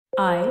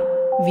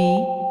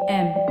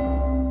IVM.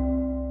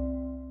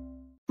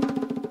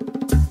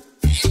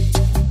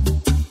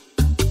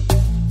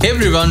 Hey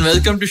everyone,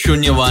 welcome to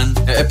Shunya One,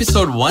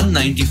 episode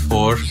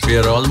 194. We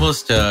are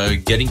almost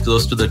getting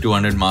close to the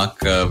 200 mark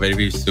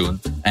very soon.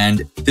 And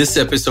this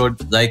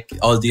episode, like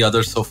all the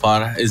others so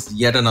far, is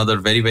yet another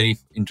very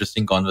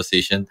interesting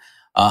conversation.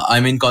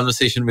 I'm in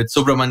conversation with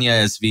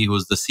Subramanya SV,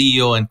 who's the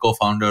CEO and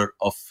co-founder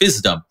of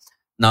Fisdom.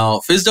 Now,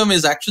 Fisdom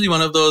is actually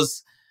one of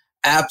those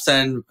apps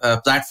and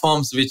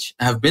platforms which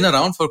have been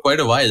around for quite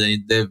a while.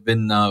 They've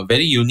been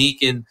very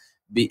unique in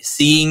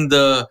seeing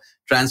the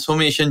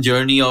transformation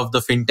journey of the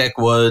fintech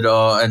world,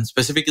 and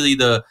specifically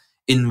the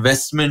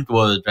investment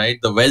world, right?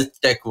 The wealth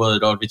tech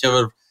world, or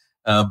whichever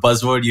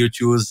buzzword you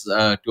choose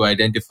to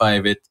identify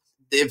with.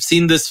 They've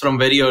seen this from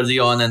very early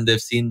on, and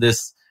they've seen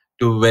this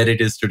to where it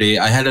is today.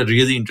 I had a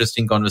really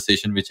interesting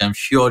conversation, which I'm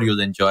sure you'll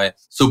enjoy.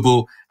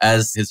 Subbu,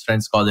 as his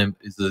friends call him,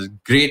 is a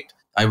great,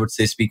 I would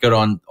say, speaker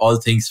on all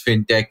things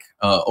fintech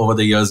over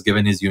the years,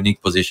 given his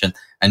unique position.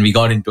 And we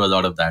got into a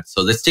lot of that.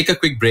 So let's take a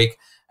quick break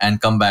and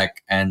come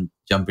back and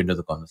jump into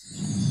the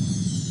conversation.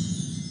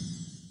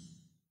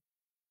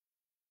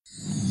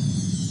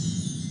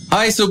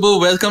 Hi, Subbu.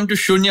 Welcome to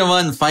Shunya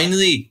One.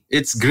 Finally,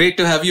 it's great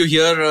to have you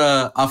here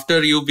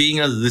after you being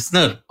a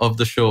listener of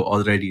the show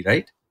already,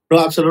 right? No,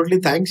 absolutely.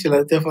 Thanks,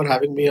 Shiladitya, for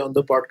having me on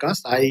the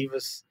podcast.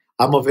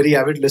 I'm a very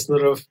avid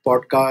listener of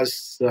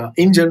podcasts.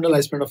 In general,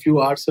 I spend a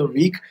few hours a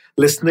week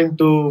listening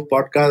to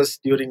podcasts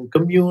during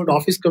commute,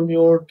 office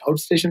commute,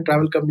 outstation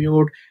travel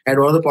commute, and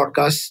one of the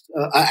podcasts.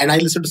 And I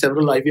listen to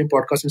several IVM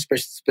podcasts, and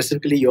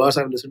specifically yours.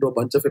 I've listened to a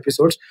bunch of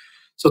episodes.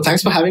 So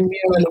thanks for having me,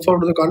 and I look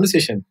forward to the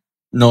conversation.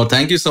 No,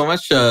 thank you so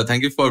much.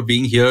 Thank you for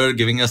being here,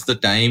 giving us the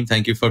time.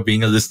 Thank you for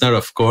being a listener,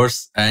 of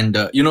course. And,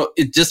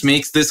 it just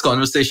makes this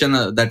conversation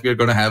that we're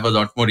going to have a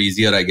lot more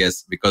easier, I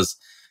guess, because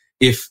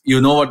if you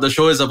know what the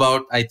show is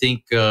about, I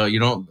think,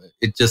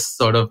 it just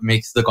sort of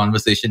makes the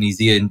conversation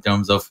easier in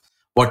terms of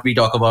what we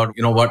talk about,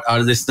 what our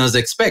listeners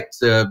expect,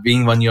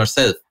 being one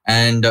yourself.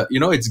 And,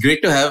 it's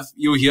great to have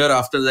you here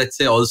after, let's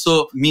say,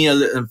 also me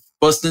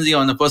personally,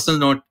 on a personal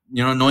note,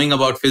 knowing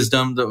about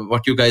Fisdom,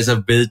 what you guys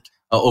have built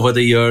over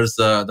the years,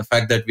 the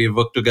fact that we've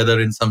worked together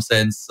in some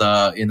sense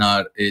in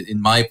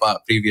my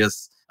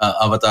previous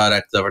avatar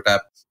at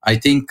Zavatap. I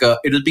think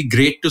it'll be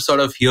great to sort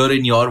of hear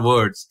in your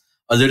words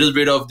a little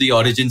bit of the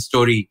origin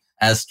story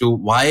as to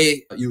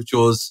why you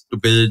chose to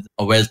build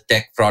a wealth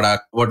tech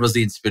product. What was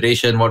the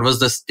inspiration? What was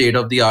the state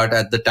of the art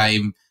at the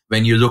time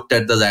when you looked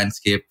at the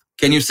landscape?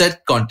 Can you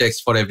set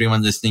context for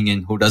everyone listening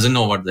in who doesn't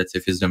know what, let's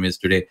say, Fisdom is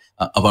today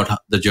about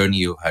the journey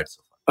you had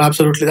so far?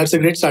 Absolutely. That's a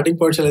great starting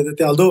point,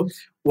 Shaladitya. Although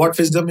what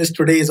Fisdom is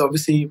today is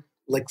obviously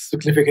like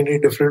significantly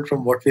different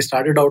from what we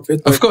started out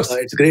with. Of course.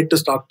 It's great to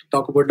talk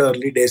about the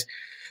early days.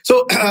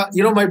 So,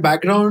 my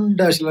background,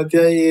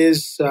 Shaladitya,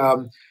 is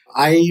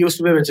I used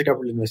to be a venture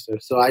capital investor.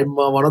 So I'm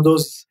one of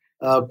those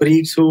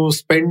breeds who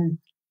spend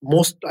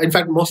most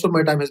of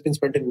my time has been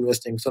spent in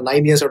investing. So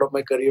 9 years out of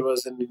my career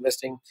was in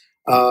investing,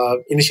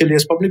 initially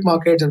as public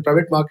markets and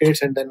private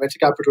markets, and then venture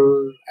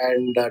capital.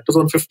 And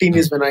 2015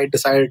 is when I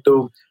decided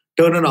to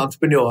turn an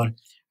entrepreneur.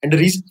 And the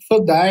reason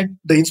for that,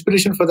 the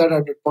inspiration for that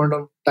at that point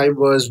of time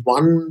was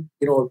one,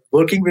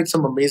 working with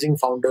some amazing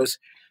founders.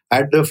 I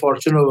had the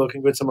fortune of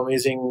working with some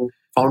amazing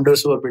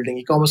founders who are building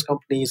e-commerce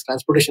companies,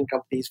 transportation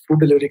companies,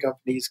 food delivery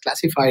companies,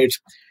 classifieds.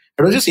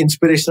 It was just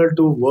inspirational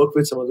to work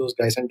with some of those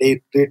guys, and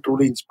they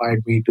truly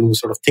inspired me to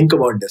sort of think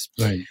about this.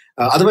 Right.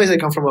 Otherwise, I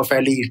come from a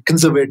fairly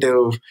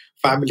conservative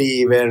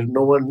family where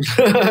no one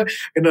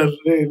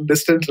in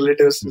distant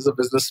relatives is a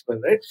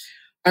businessman, right?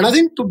 And I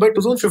think by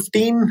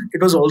 2015,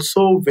 it was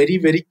also very,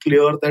 very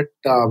clear that,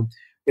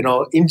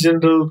 in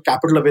general,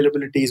 capital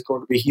availability is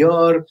going to be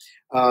here.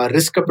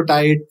 Risk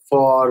appetite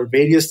for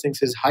various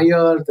things is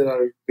higher. There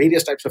are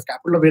various types of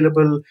capital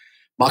available,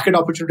 market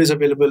opportunities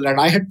available. And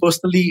I had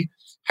personally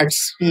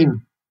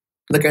seen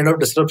the kind of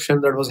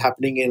disruption that was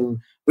happening in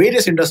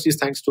various industries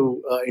thanks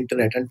to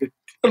internet. And we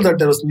felt that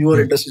there was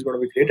newer industries going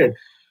to be created.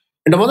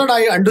 And the one that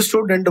I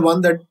understood and the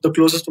one that the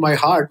closest to my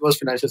heart was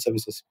financial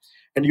services.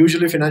 And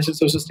usually financial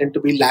services tend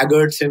to be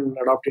laggards in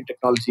adopting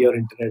technology or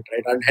internet,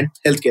 right? And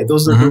healthcare.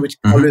 Those are the two which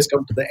always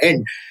come to the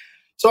end.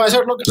 So I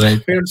said, look,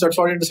 right. That's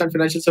what I understand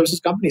financial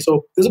services company.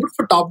 So there's a bit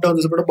of a top-down,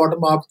 there's a bit of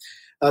bottom-up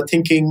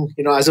thinking.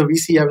 As a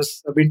VC,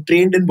 I've been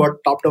trained in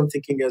top-down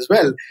thinking as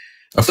well.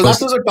 That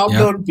was a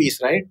top-down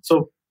piece, right?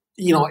 So,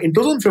 in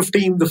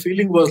 2015, the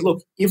feeling was,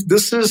 look, if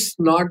this is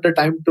not the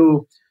time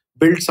to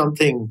build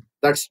something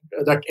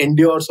that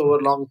endures over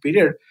a long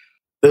period,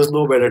 there's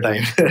no better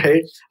time,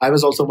 right? I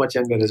was also much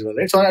younger as well,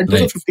 right? So in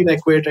 2015, I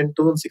quit, and in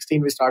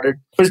 2016, we started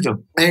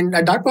Fisdom. And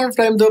at that point of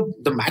time,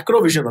 the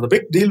macro vision or the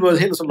big deal was,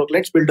 hey, listen, look,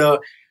 let's build a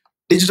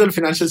digital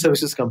financial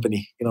services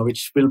company,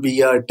 which will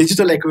be a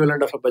digital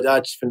equivalent of a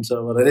Bajaj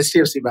Finserv or an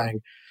HDFC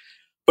Bank.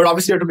 But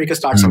obviously, you have to make a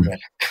start somewhere.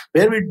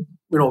 Where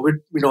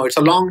it's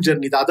a long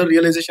journey. The other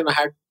realization I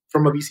had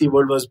from a VC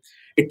world was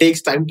it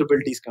takes time to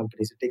build these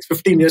companies. It takes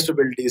 15 years to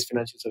build these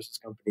financial services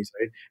companies,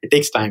 right? It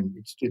takes time.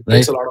 It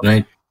takes a lot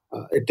of...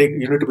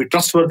 you need to be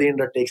trustworthy, and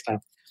that takes time.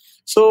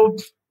 So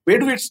where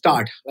do we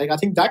start? Like, I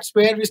think that's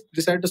where we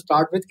decided to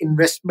start with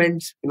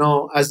investments,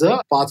 as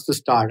a path to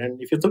start.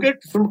 And if you look at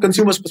it from a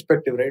consumer's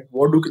perspective, right,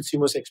 what do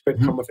consumers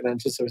expect from a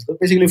financial service? There are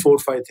basically 4 or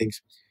 5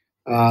 things.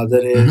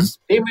 There is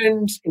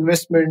payments,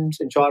 investments,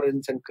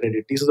 insurance, and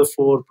credit. These are the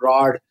 4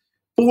 broad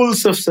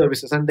pools of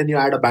services. And then you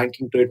add a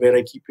banking to it where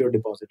I keep your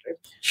deposit, right?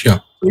 Sure.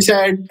 We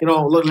said,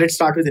 look, let's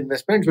start with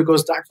investments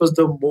because that was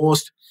the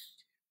most,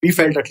 we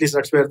felt at least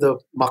that's where the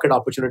market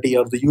opportunity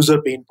or the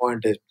user pain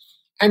point is.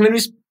 And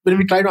when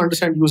we try to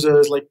understand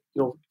users, like,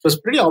 it was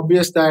pretty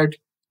obvious that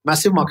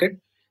massive market,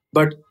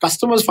 but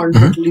customers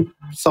fundamentally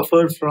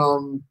suffer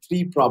from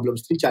 3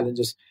 problems, 3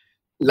 challenges: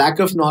 lack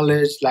of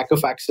knowledge, lack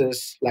of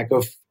access, lack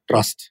of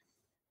trust.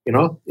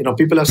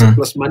 People have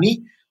surplus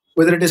money,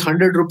 whether it is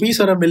 100 rupees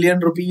or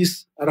 1,000,000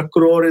 rupees or a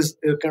crore is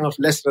kind of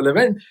less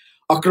relevant.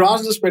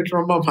 Across the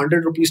spectrum of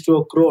 100 rupees to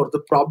a crore,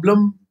 the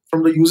problem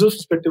from the user's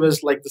perspective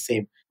is like the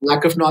same: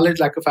 lack of knowledge,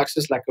 lack of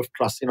access, lack of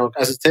trust.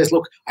 As it says,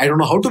 look, I don't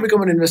know how to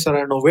become an investor. I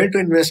don't know where to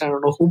invest. I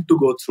don't know whom to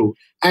go through.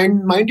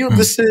 And mind you,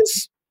 this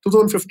is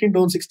 2015,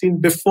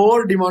 2016,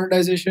 before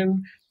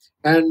demonetization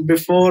and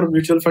before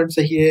mutual funds,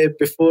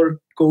 before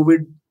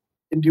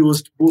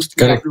COVID-induced boost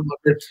in the capital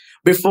market,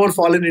 before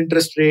fallen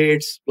interest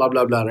rates, blah,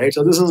 blah, blah, right?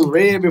 So this is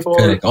way before.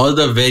 Correct. All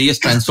the various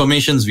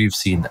transformations we've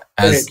seen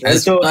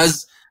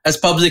as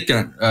public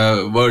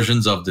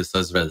versions of this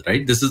as well,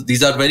 right?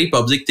 These are very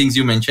public things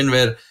you mentioned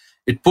where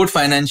it put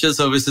financial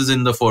services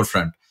in the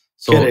forefront.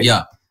 So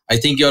I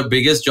think your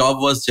biggest job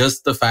was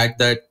just the fact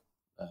that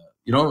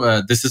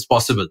this is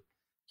possible.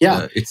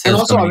 And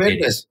also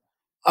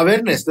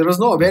awareness. There was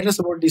no awareness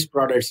about these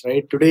products,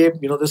 right? Today,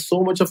 there's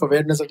so much of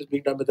awareness that is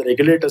being done by the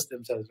regulators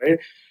themselves, right?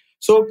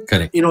 So,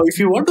 if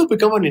you want to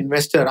become an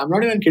investor, I'm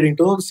not even kidding,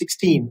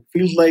 2016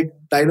 feels like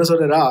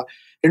dinosaur era.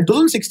 In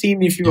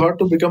 2016, if you had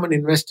to become an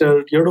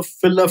investor, you have to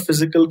fill a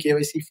physical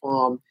KYC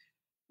form,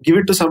 give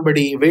it to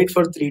somebody, wait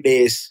for 3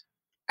 days,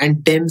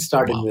 and then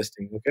start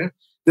investing. Okay,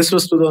 this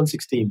was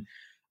 2016.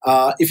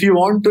 If you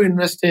want to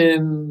invest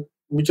in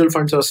mutual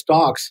funds or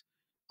stocks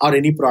or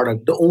any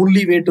product, the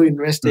only way to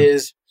invest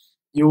is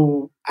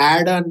you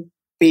add a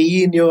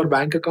payee in your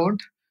bank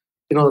account.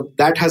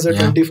 That has a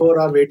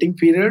 24-hour waiting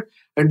period,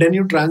 and then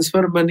you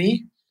transfer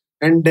money,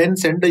 and then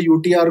send a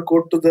UTR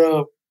code to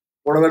the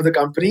whatever the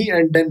company,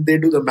 and then they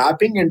do the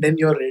mapping, and then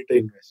you're ready to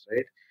invest,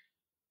 right?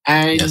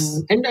 And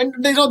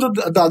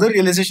the other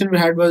realization we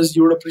had was,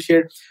 you would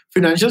appreciate,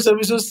 financial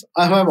services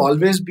have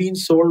always been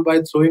sold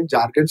by throwing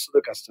jargons to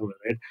the customer,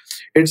 right?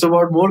 It's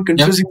about more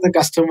confusing the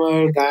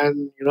customer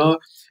than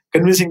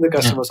convincing the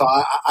customer. So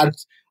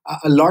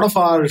a lot of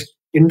our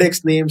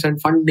index names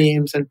and fund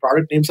names and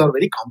product names are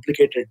very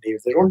complicated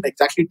names. They don't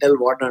exactly tell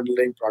what the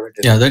underlying product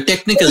is. Yeah, they're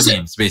technical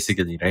names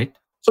basically, right?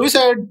 So we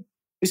said,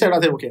 I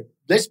think, okay,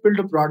 let's build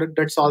a product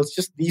that solves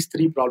just these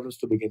 3 problems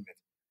to begin with,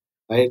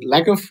 right?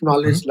 Lack of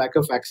knowledge, lack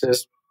of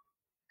access,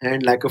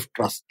 and lack of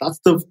trust.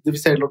 We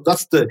said, look,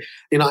 that's the,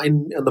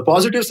 on the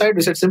positive side,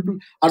 we said simple.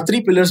 Our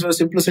 3 pillars were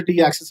simplicity,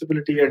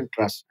 accessibility, and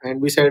trust.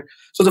 And we said,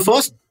 so the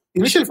first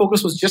initial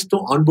focus was just to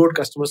onboard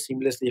customers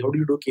seamlessly. How do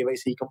you do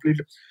KYC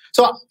completely?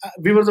 So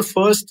we were the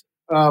first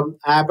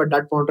app at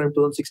that point in time,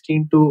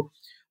 2016, to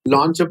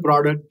launch a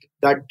product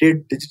that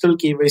did digital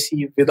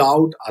KYC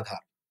without Aadhaar.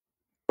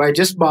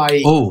 Just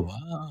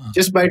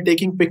by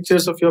taking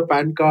pictures of your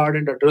PAN card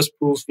and address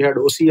proofs. We had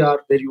OCR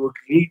where you would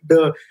read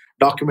the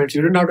documents.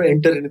 You didn't have to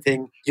enter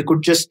anything. You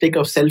could just take a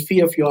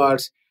selfie of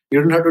yours. You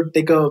didn't have to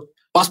take a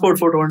passport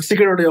photo and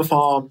stick it onto your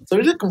form. So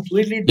we just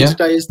completely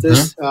digitized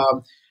this.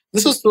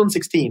 This was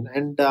 2016,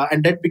 and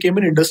that became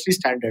an industry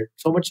standard.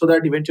 So much so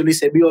that eventually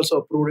SEBI also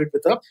approved it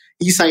with a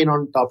e-sign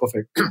on top of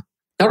it.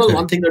 That was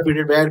one thing that we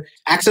did, where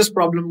access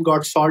problem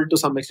got solved to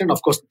some extent.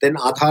 Of course, then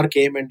Aadhaar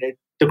came and it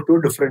took to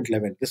a different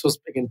level. This was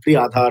again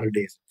pre-Aadhaar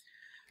days.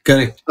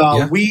 Correct.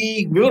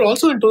 We were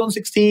also in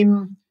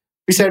 2016.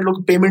 We said,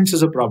 look, payments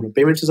is a problem.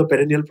 Payments is a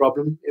perennial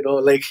problem.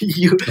 Like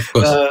you. Of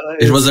course,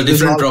 it was a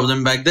different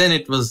problem back then.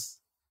 It was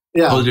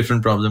a whole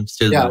different problem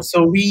still. Yeah.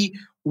 So we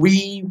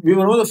were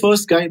one of the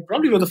first guys.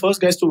 Probably were the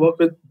first guys to work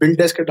with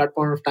BillDesk at that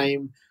point of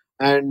time,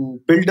 and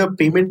build a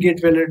payment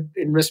gateway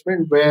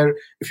investment where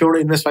if you want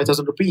to invest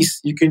 5,000 rupees,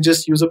 you can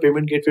just use a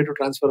payment gateway to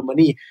transfer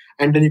money,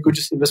 and then you could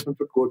investment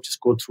would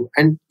go through.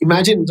 And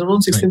imagine in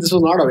 2016, this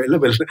was not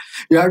available.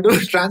 You had to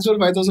transfer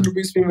 5,000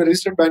 rupees from a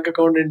registered bank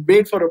account and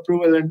wait for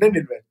approval and then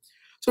invest.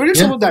 So we did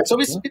some of that. So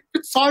it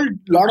solved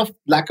a lot of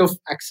lack of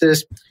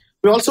access.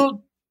 We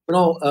also,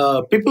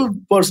 people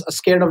were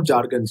scared of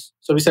jargons.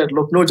 So we said,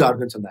 look, no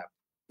jargons in that.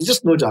 It's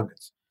just no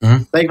jargons.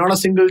 Like not a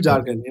single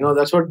jargon.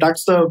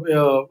 That's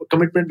the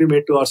commitment we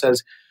made to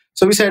ourselves.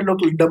 So we said, look,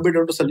 dump it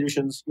onto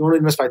solutions. You want to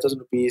invest 5,000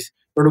 rupees.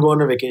 You want to go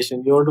on a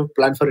vacation. You want to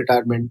plan for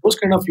retirement. Those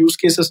kind of use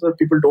cases where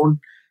people don't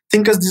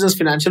think of these as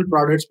financial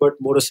products, but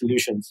more as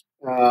solutions.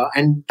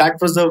 And that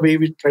was the way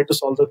we tried to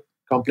solve the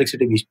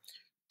complexity.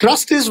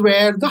 Trust is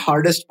where the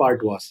hardest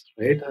part was,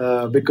 right?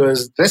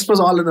 Because the rest was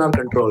all in our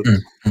control.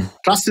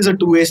 Trust is a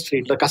two-way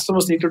street. The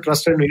customers need to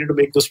trust and we need to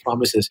make those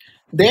promises.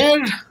 There,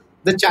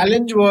 the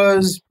challenge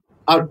was,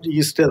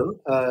 is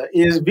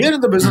we are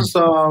in the business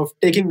of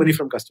taking money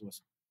from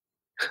customers.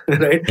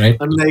 right? Right.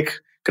 Unlike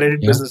credit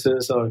Yeah.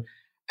 businesses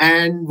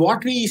and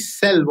what we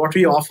sell, what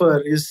we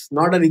offer is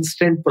not an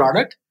instant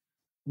product,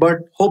 but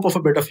hope of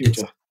a better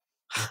future.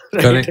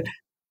 Right? Correct.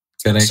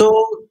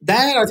 So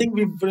there, I think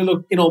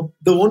the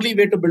only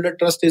way to build a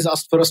trust is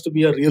for us to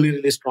be a really,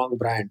 really strong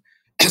brand.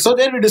 So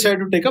there we decided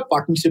to take a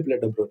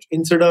partnership-led approach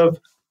instead of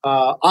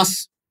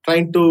us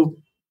trying to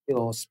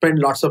spend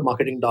lots of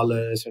marketing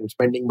dollars and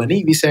spending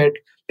money. We said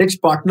let's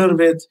partner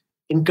with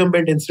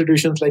incumbent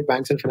institutions like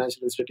banks and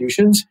financial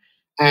institutions,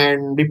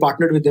 and we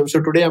partnered with them.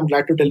 So today, I'm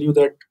glad to tell you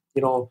that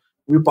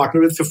we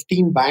partnered with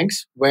 15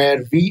 banks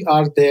where we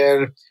are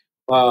their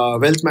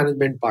wealth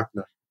management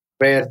partner,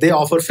 where they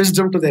offer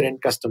Fisdom to their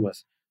end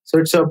customers. So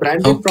it's a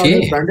branded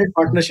product, branded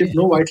partnership,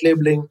 no white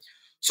labeling.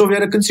 So we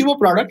are a consumer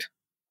product,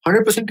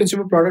 100%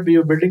 consumer product. We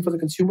are building for the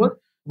consumer,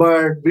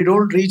 but we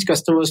don't reach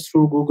customers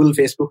through Google,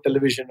 Facebook,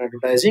 television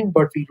advertising,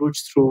 but we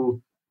reach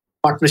through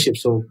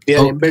partnerships. So we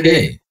are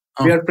embedded.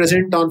 We are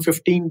present on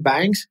 15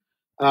 banks,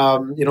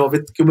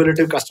 with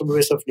cumulative customer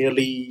base of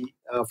nearly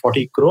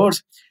 40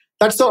 crores.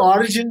 That's the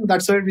origin.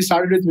 That's why we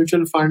started with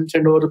mutual funds,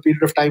 and over a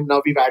period of time,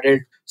 now we've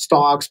added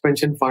stocks,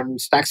 pension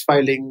funds, tax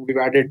filing. We've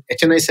added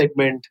HNI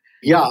segment,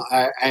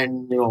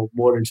 and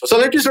more. And so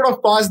let you sort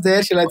of pause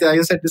there, Shilajit.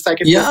 I said this. I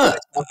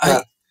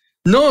can.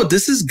 No,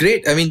 this is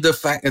great. I mean,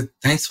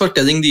 thanks for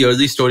telling the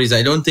early stories.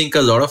 I don't think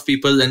a lot of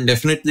people, and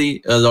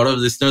definitely a lot of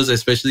listeners,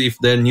 especially if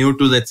they're new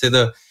to, let's say,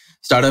 the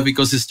startup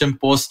ecosystem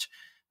post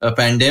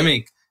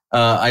pandemic,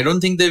 I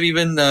don't think they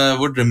even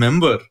would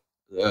remember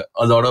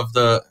a lot of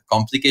the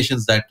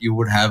complications that you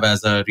would have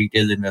as a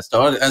retail investor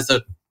or as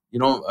a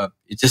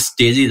it's just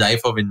daily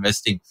life of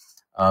investing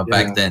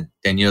back then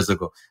 10 years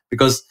ago.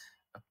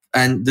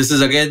 And this is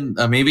again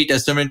maybe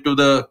testament to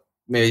the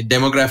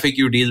demographic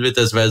you deal with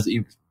as well,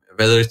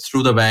 whether it's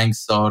through the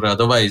banks or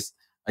otherwise.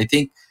 I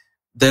think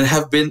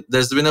there's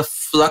been a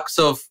flux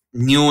of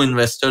new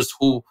investors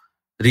who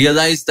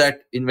realize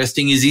that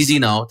investing is easy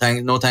now,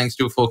 thanks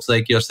to folks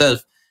like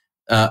yourself,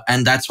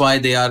 and that's why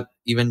they are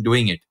even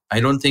doing it. I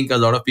don't think a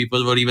lot of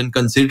people were even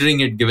considering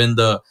it given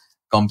the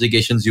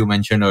complications you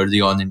mentioned early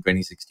on in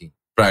 2016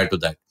 prior to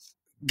that.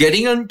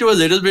 Getting into a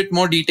little bit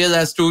more detail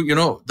as to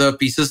the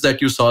pieces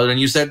that you solved, and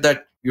you said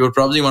that you were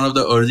probably one of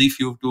the early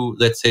few to,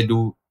 let's say,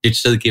 do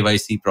digital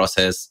KYC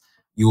process.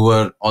 You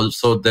were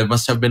also, there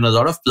must have been a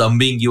lot of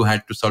plumbing you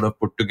had to sort of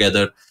put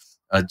together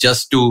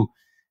just to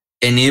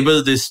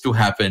enable this to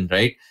happen,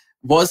 right?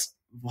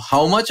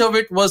 How much of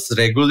it was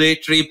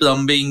regulatory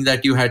plumbing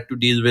that you had to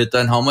deal with,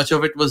 and how much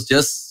of it was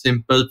just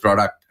simple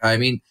product? I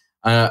mean,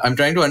 I'm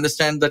trying to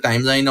understand the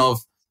timeline of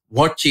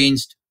what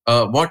changed,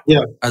 what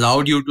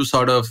allowed you to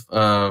sort of,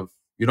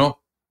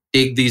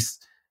 take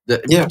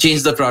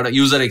change the product,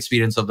 user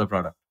experience of the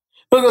product.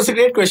 Well, that's a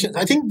great question.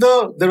 I think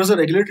there was a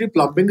regulatory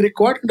plumbing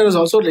required, and there was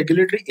also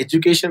regulatory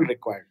education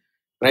required,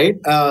 right?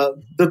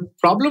 The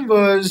problem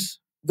was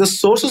the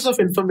sources of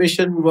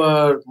information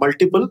were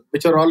multiple,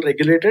 which are all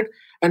regulated,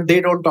 and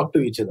they don't talk to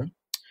each other.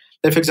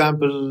 Like, for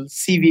example,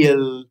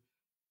 CVL,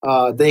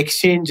 the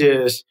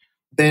exchanges,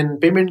 then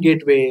payment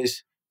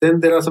gateways,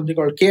 then there are something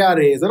called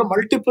KRAs. There are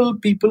multiple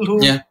people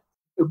who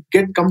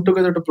come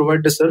together to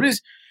provide the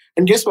service.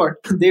 And guess what?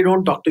 They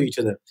don't talk to each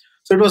other.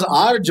 So it was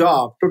our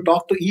job to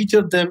talk to each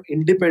of them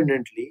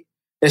independently,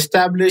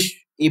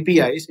 establish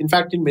APIs. In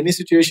fact, in many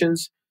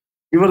situations,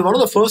 we were one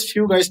of the first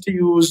few guys to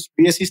use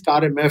BSE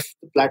Star MF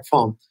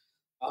platform.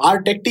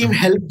 Our tech team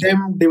helped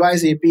them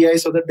devise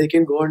APIs so that they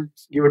can go and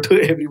give it to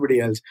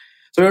everybody else.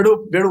 So we had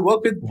to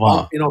work with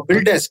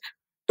BillDesk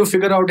to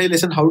figure out, hey,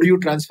 listen, how do you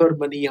transfer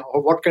money,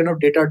 or what kind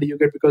of data do you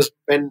get? Because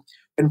when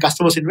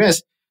customers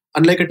invest,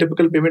 unlike a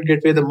typical payment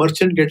gateway, the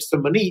merchant gets the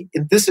money.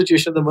 In this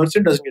situation, the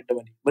merchant doesn't get the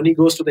money. Money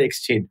goes to the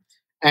exchange.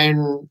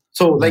 And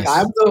so,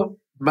 I'm the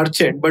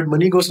merchant, but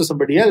money goes to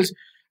somebody else.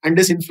 And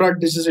this infra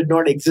did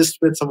not exist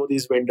with some of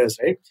these vendors,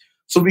 right?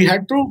 So we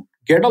had to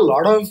get a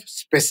lot of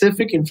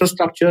specific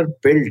infrastructure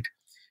built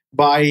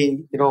by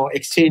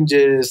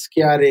exchanges,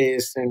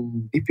 KRAs,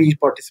 and DP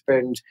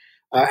participants,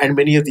 and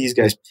many of these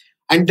guys,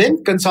 and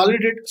then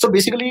consolidate. So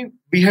basically,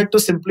 we had to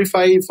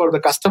simplify for the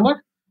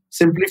customer,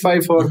 simplify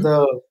for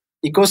the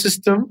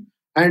ecosystem,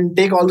 and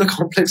take all the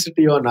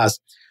complexity on us.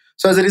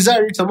 So as a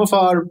result, some of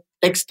our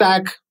tech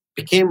stack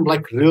became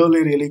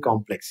really, really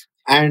complex.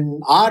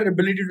 And our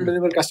ability to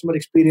deliver customer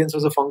experience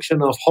was a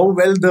function of how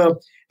well the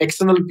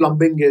external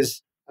plumbing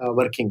is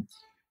working.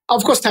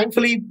 Of course,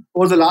 thankfully,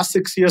 over the last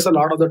 6 years, a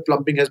lot of that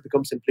plumbing has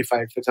become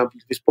simplified. For example,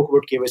 we spoke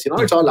about KYC.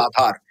 Now it's all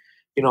Aadhaar.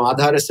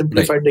 Aadhaar has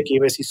simplified the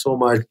KYC so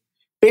much.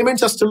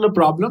 Payments are still a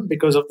problem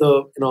because of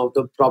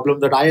the problem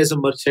that I, as a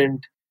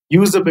merchant,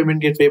 use the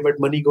payment gateway, but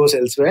money goes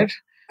elsewhere.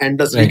 And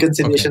thus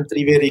reconciliation,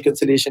 three-way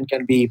reconciliation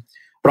can be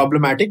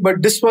problematic.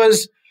 But this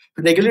was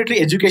regulatory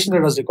education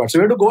that was required. So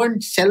we had to go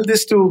and sell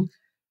this to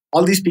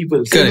all these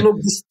people. Say, look,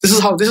 this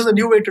is a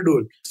new way to do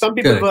it. Some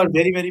people were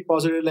very, very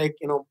positive,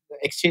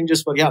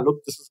 exchanges were, look,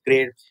 this is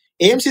great.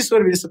 AMCs were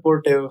very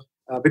supportive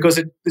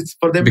because it's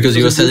for them. Because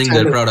you were selling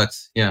their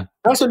products. Yeah.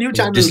 Also new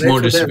channels. Just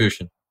more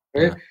distribution.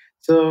 Right?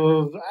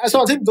 So I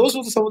think those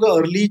were some of the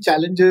early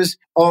challenges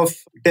of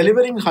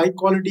delivering high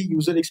quality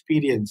user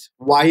experience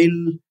while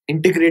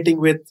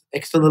integrating with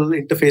external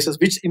interfaces,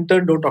 which in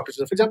turn don't talk to each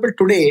other. For example,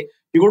 today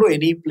you go to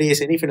any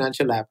place, any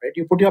financial app, right?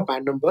 You put your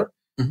PAN number,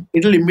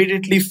 it'll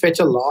immediately fetch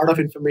a lot of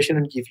information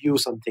and give you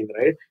something,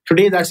 right?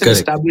 Today that's an Correct.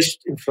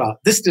 established infra.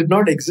 This did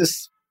not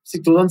exist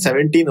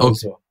 2017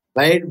 also,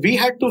 right? We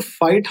had to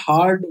fight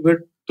hard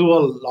to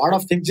a lot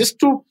of things just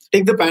to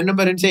take the PAN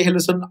number and say, hey,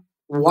 listen,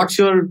 what's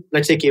your,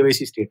 let's say,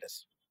 KYC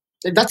status?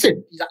 That's it.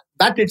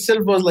 That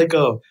itself was like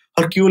a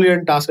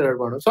Herculean task at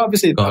Advano. So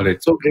obviously,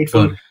 so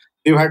grateful.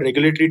 We've had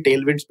regulatory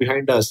tailwinds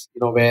behind us,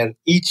 where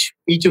each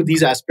of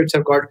these aspects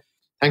have got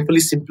thankfully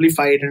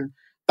simplified. And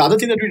the other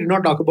thing that we did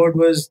not talk about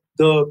was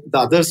the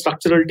other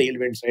structural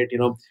tailwinds, right?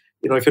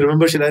 If you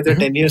remember, Shilaita,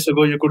 10 years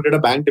ago, you could get a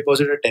bank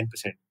deposit at 10%.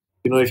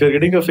 If you're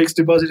getting a fixed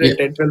deposit at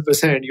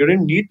 10-12%, you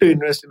didn't need to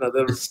invest in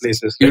other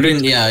places. You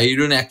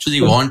didn't actually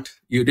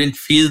you didn't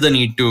feel the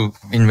need to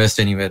invest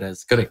anywhere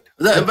else. Correct.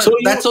 But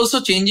that's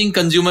also changing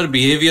consumer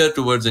behavior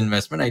towards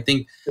investment. I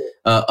think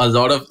a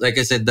lot of, like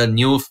I said, the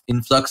new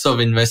influx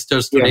of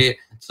investors today,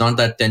 it's not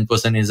that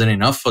 10% isn't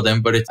enough for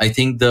them, but I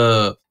think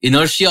the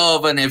inertia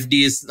of an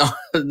FD is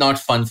not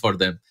fun for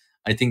them.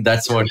 I think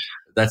that's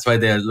why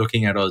they are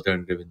looking at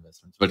alternative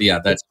investments. But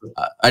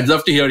I'd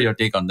love to hear your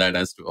take on that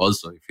as to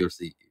also if you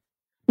see.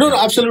 No,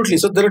 absolutely.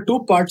 So there are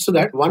two parts to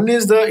that. One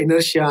is the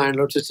inertia, and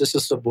it's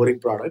just a boring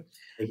product.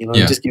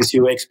 It just gives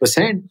you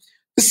X%.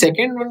 The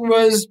second one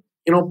was,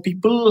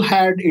 people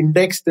had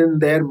indexed in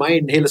their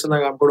mind, hey, listen,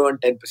 I'm going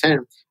to earn 10%.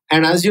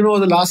 And as you know,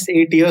 the last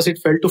 8 years, it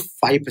fell to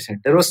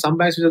 5%. There were some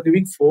banks which were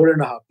giving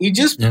 4.5%. It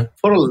just,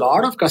 for a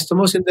lot of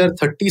customers in their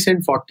 30s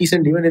and 40s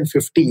and even in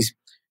 50s,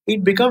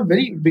 it became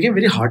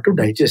very hard to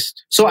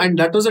digest. So, and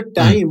that was a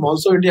time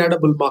also India had a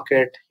bull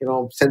market,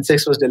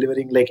 Sensex was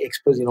delivering like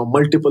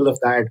multiple of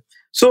that.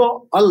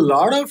 So a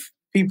lot of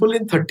people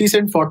in 30s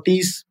and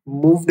 40s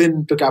moved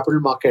into capital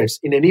markets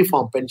in any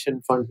form,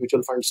 pension fund,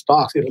 mutual fund,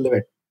 stocks,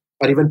 irrelevant,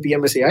 or even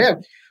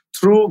PMSAIF,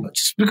 through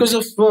just because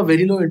of a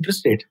very low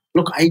interest rate.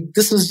 Look,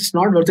 this is just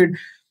not worth it.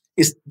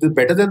 Is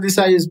better than this?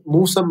 I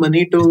move some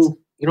money to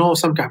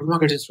some capital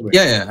market instrument.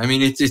 Yeah. I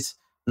mean, it's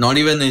not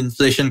even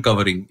inflation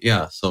covering.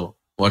 Yeah, so.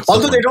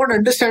 Although they don't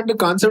understand the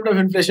concept of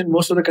inflation,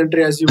 most of the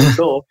country, as you would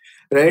know,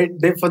 right?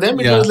 For them,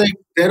 it was like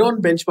their own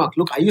benchmark.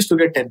 Look, I used to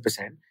get 10%.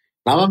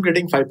 Now I'm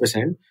getting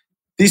 5%.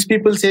 These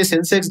people say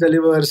Sensex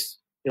delivers,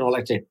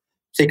 like say,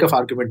 sake of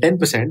argument,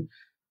 10%.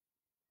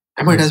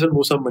 I might as well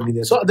move some money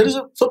there. So there is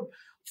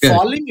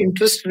falling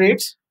interest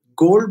rates,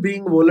 gold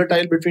being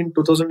volatile between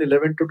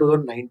 2011 to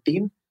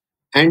 2019,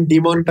 and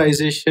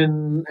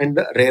demonetization and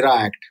the RERA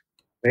Act.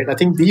 Right? I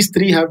think these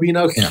three have been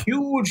a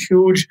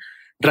huge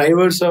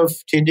drivers of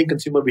changing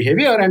consumer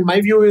behavior. And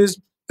my view is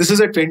this is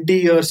a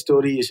 20-year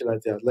story,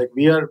 Shilatya. Like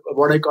we are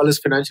what I call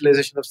is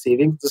financialization of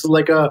savings. This is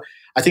like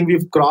I think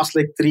we've crossed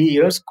like 3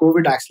 years.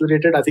 COVID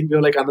accelerated. I think we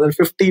have like another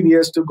 15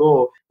 years to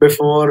go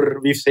before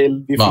we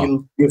feel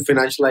we've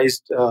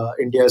financialized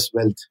India's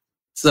wealth.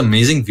 It's an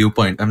amazing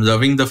viewpoint. I'm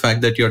loving the fact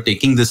that you're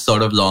taking this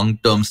sort of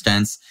long-term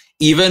stance,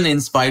 even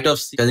in spite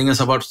of telling us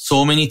about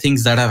so many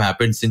things that have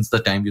happened since the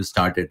time you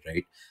started,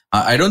 right?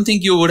 I don't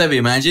think you would have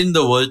imagined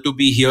the world to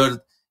be here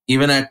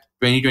even at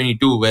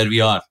 2022 where we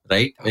are,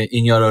 right?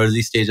 In your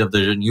early stage of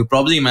the journey. You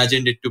probably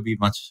imagined it to be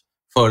much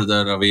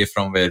further away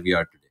from where we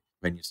are today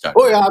when you started.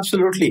 Oh yeah,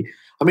 absolutely.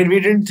 I mean, we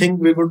didn't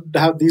think we would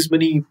have these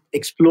many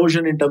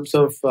explosion in terms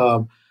of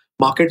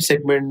market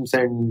segments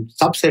and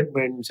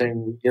sub-segments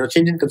and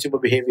change in consumer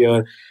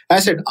behavior.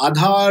 As I said,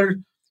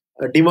 Aadhaar,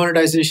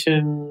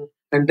 demonetization,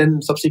 and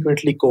then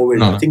subsequently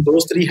COVID. I think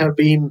those three have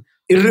been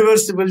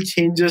irreversible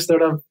changes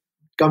that have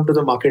come to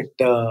the market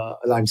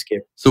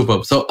landscape.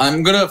 Superb. So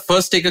I'm going to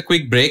first take a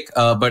quick break,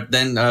 but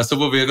then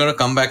Subbu, we're going to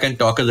come back and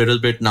talk a little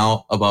bit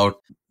now about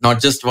not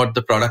just what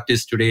the product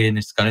is today in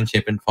its current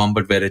shape and form,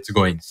 but where it's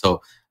going.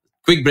 So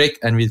quick break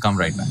and we'll come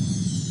right back.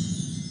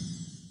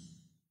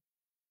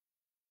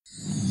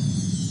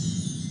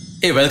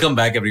 Hey, welcome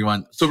back,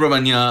 everyone.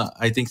 Subramanya,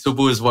 I think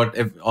Subbu is what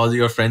all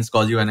your friends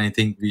call you, and I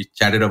think we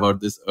chatted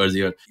about this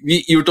earlier.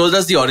 You told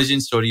us the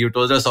origin story. You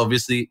told us,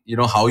 obviously,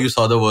 how you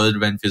saw the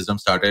world when Fisdom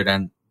started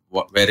and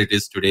where it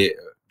is today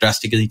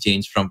drastically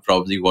changed from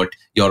probably what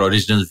your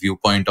original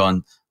viewpoint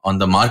on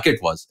the market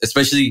was.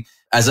 Especially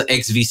as an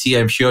ex-VC,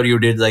 I'm sure you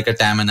did like a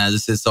TAM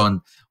analysis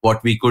on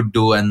what we could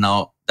do, and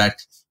now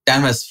that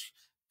TAM has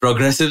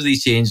progressively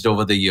changed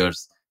over the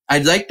years.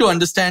 I'd like to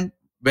understand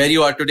where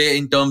you are today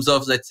in terms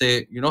of, let's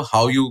say,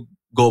 how you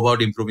go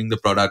about improving the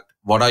product.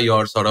 What are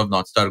your sort of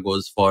North Star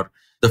goals for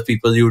the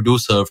people you do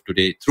serve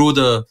today through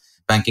the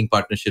banking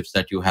partnerships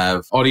that you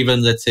have, or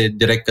even, let's say,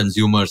 direct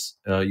consumers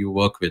you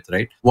work with,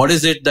 right? What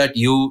is it that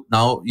you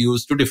now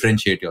use to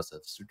differentiate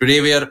yourselves? So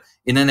today, we are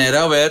in an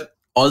era where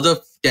all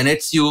the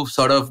tenets you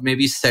sort of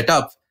maybe set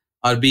up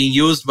are being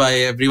used by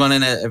everyone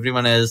and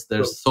everyone else.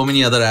 There's so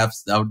many other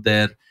apps out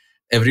there.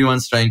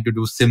 Everyone's trying to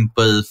do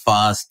simple,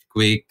 fast,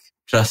 quick,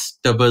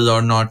 trustable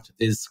or not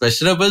is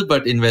questionable,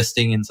 but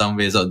investing in some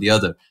ways or the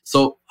other.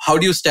 So how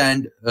do you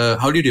stand,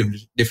 how do you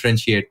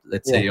differentiate,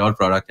 let's say, your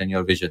product and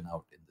your vision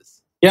out in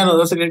this? Yeah, no,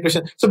 that's a great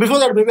question. So before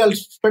that, maybe I'll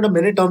spend a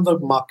minute on the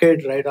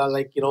market, right?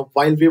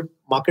 While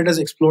market has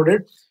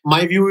exploded,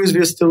 my view is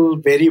we're still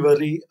very,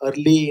 very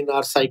early in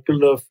our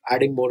cycle of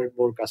adding more and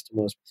more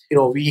customers.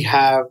 We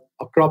have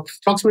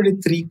approximately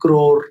 3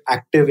 crore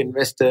active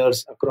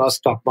investors across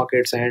stock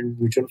markets and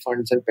mutual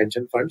funds and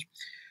pension funds.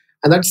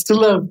 And that's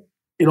still a,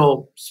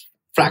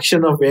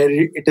 fraction of where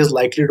it is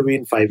likely to be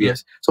in 5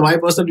 years. So my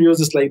personal view is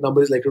this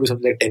number is likely to be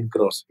something like 10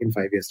 crores in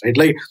 5 years,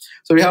 right?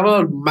 So we have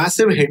a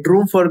massive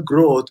headroom for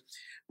growth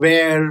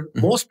where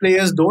most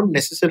players don't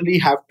necessarily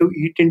have to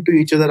eat into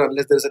each other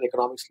unless there's an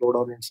economic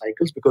slowdown in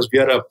cycles, because we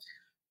are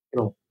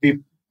we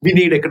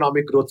need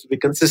economic growth to be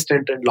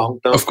consistent and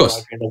long-term. Of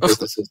course. Kind of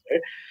businesses, right?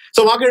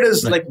 So market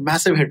is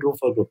massive headroom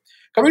for growth.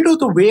 Coming to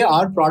the way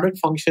our product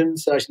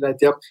functions,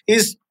 Shiladitya,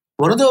 is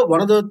one of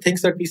the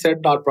things that we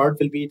said our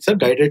product will be, it's a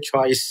guided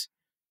choice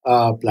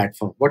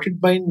platform. What it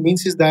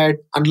means is that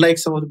unlike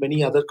some of the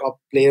many other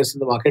players in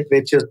the market,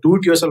 which is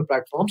do-it-yourself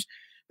platforms,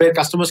 where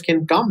customers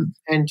can come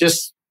and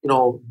just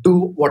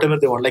do whatever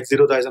they want. Like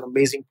Zerodha is an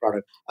amazing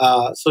product.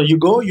 So you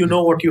go, you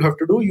know what you have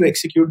to do, you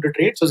execute the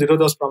trade. So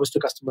Zerodha's promised to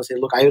customers, say,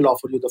 look, I will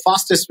offer you the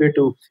fastest way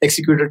to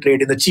execute a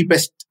trade in the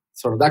cheapest.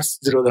 So that's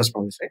Zerodha's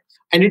promise, right?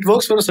 And it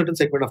works for a certain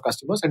segment of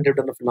customers, and they've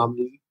done a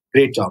phenomenally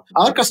great job.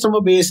 Our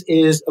customer base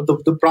is,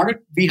 the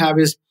product we have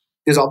is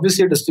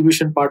obviously a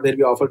distribution part where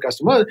we offer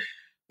customers,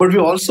 but we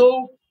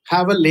also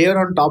have a layer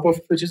on top of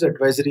which is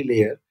advisory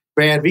layer,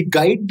 where we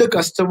guide the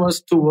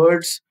customers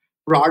towards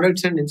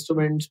products and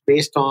instruments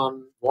based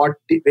on where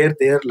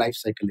their life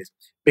cycle is.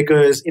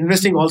 Because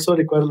investing also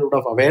requires a little bit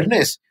of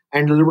awareness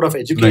and a little bit of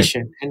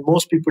education, and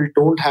most people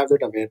don't have that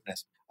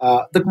awareness.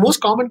 The most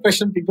common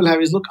question people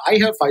have is, look, I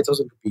have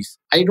 5,000 rupees.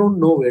 I don't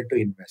know where to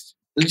invest.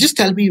 Just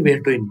tell me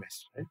where to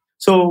invest. Right?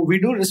 So we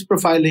do risk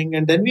profiling,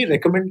 and then we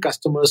recommend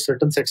customers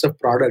certain sets of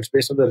products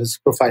based on the risk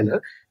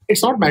profiler.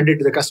 It's not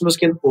mandatory. The customers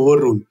can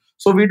overrule.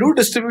 So we do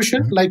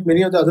distribution like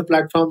many of the other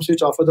platforms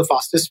which offer the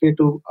fastest way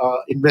to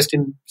invest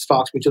in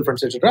stocks, mutual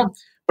funds, etc.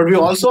 But we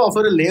also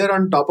offer a layer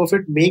on top of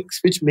it,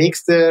 which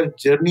makes their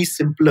journey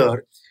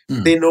simpler.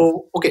 They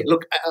know, okay,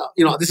 look,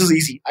 this is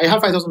easy. I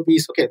have 5,000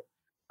 rupees. Okay,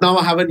 now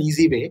I have an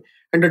easy way.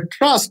 And the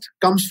trust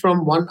comes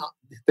from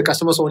the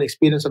customer's own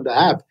experience on the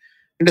app.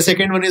 And the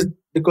second one is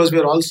because we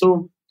are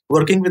also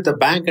working with the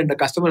bank and the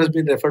customer has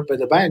been referred by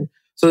the bank.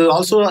 So there's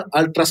also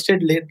a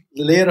trusted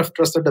layer of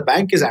trust that the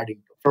bank is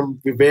adding from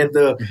where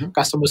the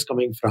customer is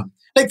coming from.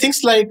 Like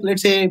things like,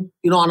 let's say,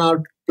 on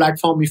our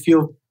platform, if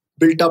you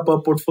built up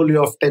a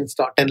portfolio of 10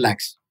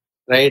 lakhs,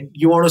 right?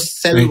 You want to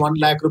sell 1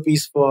 lakh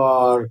rupees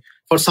for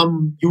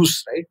some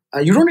use,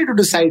 right? You don't need to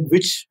decide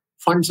which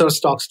funds or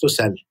stocks to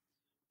sell.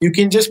 You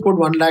can just put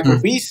 1 lakh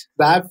rupees.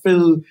 The app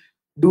will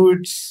do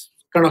its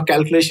kind of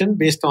calculation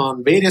based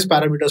on various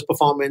parameters,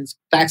 performance,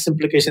 tax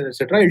implication,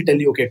 etc. It'll tell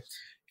you, okay,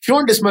 if you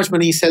want this much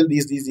money, sell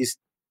these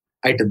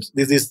items,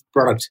 these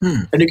products,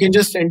 and you can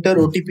just enter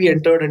OTP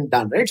entered and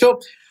done, right?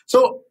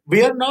 So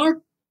we're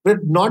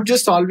not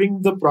just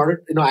solving the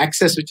product,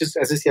 access, which is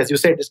as you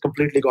said, is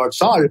completely got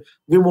solved.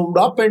 We moved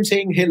up and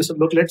saying, hey, listen,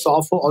 look, let's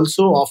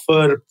also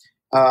offer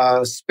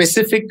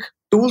specific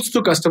tools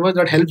to customers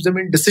that helps them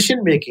in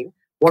decision making,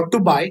 what to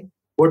buy,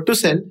 what to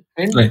sell,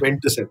 and when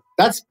to sell.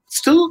 That's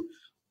still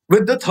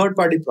with the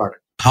third-party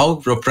product. How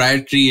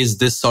proprietary is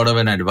this sort of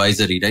an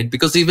advisory, right?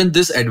 Because even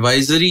this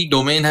advisory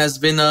domain has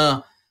been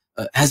the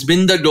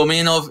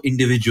domain of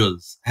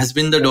individuals, has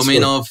been the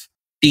domain of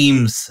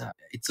teams.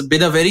 It's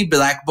been a very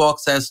black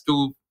box as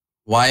to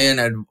why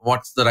and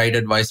what's the right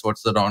advice,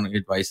 what's the wrong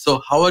advice.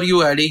 So how are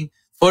you adding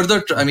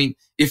further?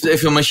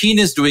 If a machine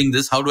is doing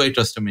this, how do I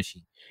trust a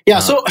machine? Yeah,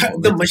 so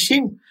the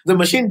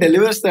machine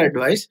delivers the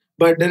advice,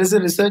 but there is a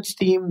research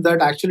team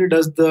that actually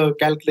does the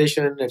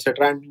calculation,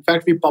 etc. And in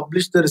fact, we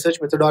publish the research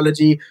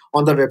methodology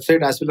on the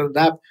website as well as the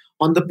app.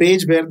 On the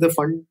page where the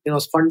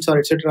funds are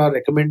etc. are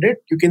recommended,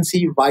 you can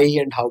see why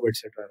and how,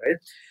 etc.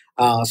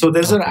 Right? So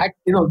there's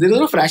there's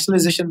enough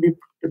rationalization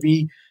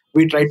we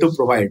try to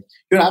provide.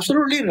 You're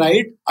absolutely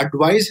right.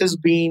 Advice has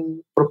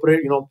been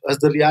has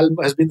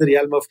been the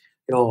realm of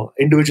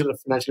individual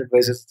financial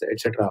advisors,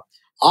 etc.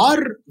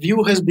 Our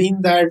view has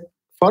been that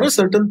for a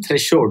certain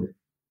threshold,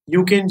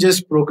 you can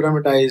just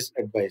programmatize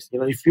advice.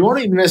 If you want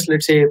to invest,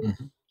 let's say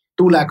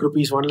 2 lakh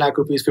rupees, 1 lakh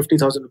rupees,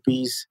 50,000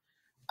 rupees,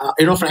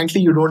 frankly,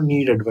 you don't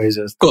need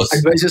advisors.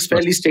 Advice is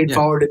fairly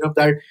straightforward enough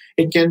that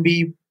it can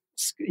be,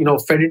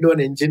 fed into an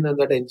engine and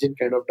that engine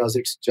kind of does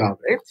its job,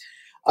 right?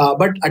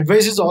 But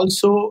advice is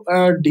also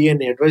a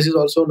DNA. Advice is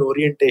also an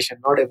orientation.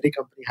 Not every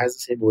company has the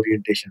same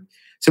orientation.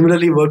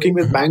 Similarly, working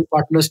with bank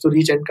partners to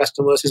reach end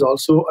customers is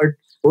also an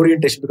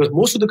orientation, because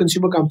most of the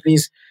consumer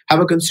companies have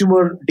a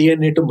consumer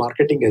DNA to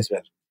marketing as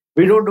well.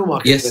 We don't do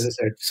marketing, as I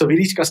said. So we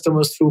reach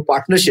customers through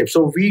partnerships.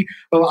 So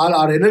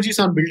our energies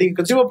on building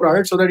consumer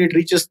products so that it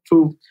reaches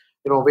through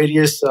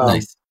various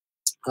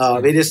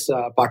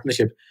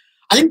partnerships.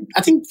 I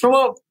think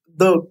from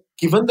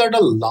given that a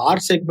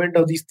large segment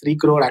of these 3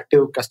 crore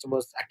active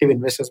customers, active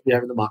investors we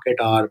have in the market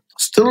are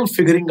still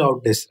figuring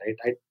out this,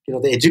 right?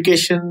 The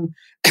education,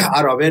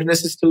 our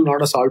awareness is still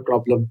not a solved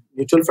problem.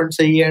 Mutual funds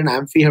and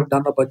AMFI have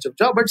done a bunch of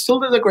job, but still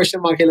there's a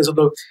question mark here.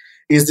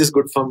 Is this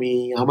good for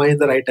me? Am I in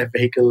the right type of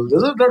vehicle?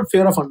 There's a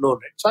fear of unknown,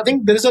 right? So I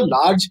think there is a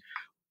large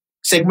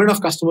segment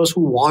of customers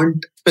who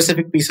want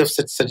specific piece of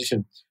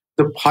suggestion.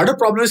 The harder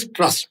problem is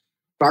trust.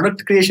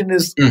 Product creation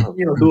is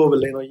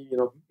doable.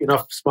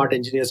 Enough smart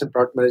engineers and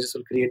product managers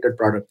will create that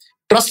product.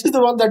 Trust is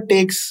the one that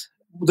takes.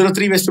 There are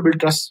 3 ways to build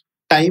trust: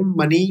 time,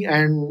 money,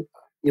 and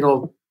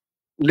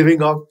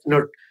living off,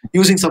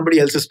 using somebody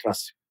else's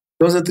trust.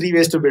 Those are 3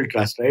 ways to build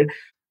trust, right?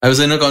 I was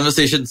in a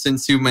conversation,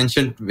 since you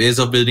mentioned ways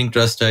of building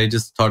trust, I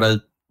just thought I'll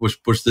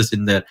push this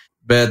in there.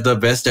 Where the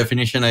best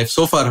definition I've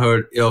so far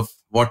heard of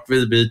what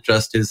will build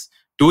trust is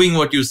doing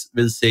what you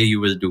will say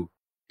you will do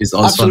is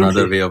also Absolutely.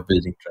 Another way of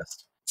building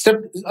trust.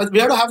 We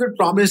have to have that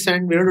promise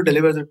and we have to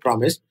deliver that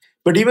promise.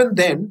 But even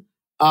then,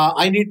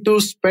 I need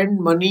to spend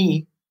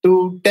money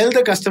to tell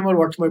the customer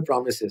what my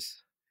promise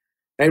is,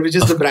 right? Which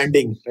is the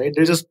branding, right?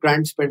 There's just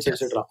brand spends,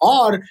 etc.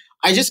 Or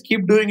I just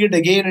keep doing it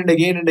again and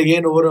again and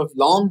again over a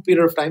long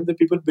period of time. The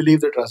people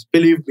believe the trust,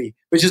 believe me,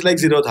 which is like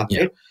Zerodha,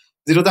 right?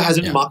 Zerodha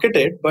hasn't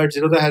marketed, but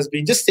Zerodha has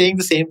been just saying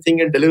the same thing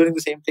and delivering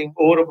the same thing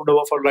over and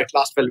over for like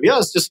last 12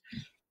 years. Just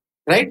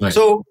right.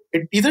 So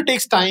it either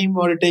takes time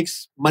or it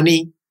takes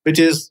money, which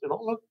is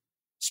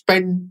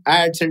spend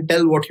ads and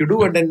tell what you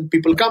do, and then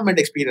people come and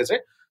experience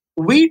it.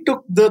 We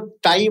took the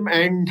time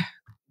and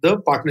the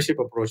partnership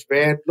approach,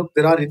 where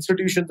there are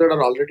institutions that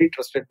are already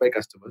trusted by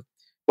customers.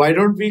 Why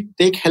don't we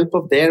take help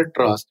of their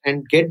trust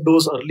and get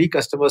those early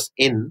customers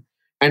in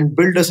and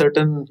build a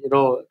certain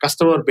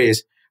customer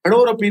base? And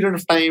over a period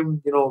of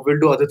time, we'll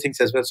do other things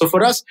as well. So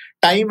for us,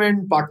 time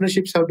and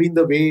partnerships have been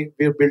the way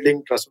we're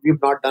building trust.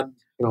 We've not done,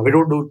 we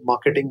don't do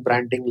marketing,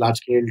 branding, large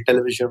scale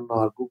television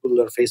or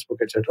Google or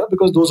Facebook, etc.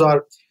 Because those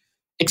are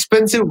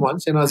expensive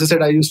ones. As I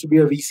said, I used to be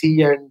a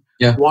VC, and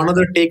one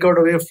other takeout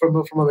away from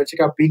a venture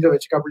capital, being a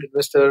venture capital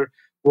investor,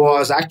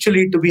 was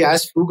actually to be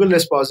as frugal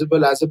as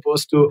possible, as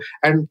opposed to,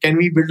 and can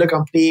we build a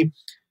company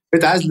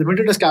with as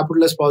limited as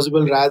capital as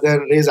possible rather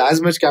than raise as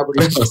much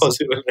capital as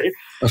possible, right?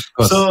 Of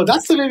course. So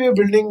that's the way we're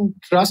building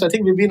trust. I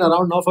think we've been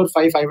around now for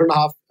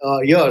 5.5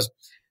 years.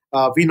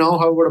 We now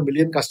have about 1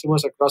 million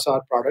customers across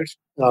our products.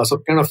 So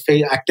kind of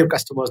active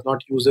customers,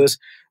 not users.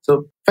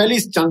 So fairly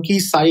chunky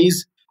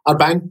size. Our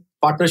bank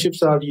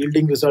partnerships are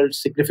yielding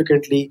results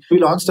significantly. We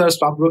launched our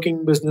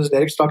stockbroking business,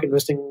 direct stock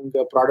investing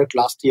product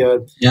last year.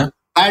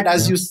 And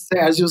as you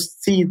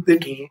see,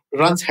 it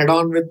runs head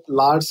on with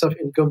lots of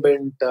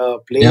incumbent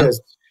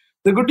players.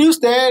 The good news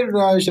there,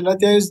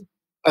 Shailatya, is,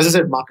 as I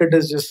said, market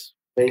is just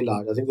very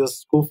large. I think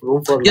there's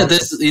room for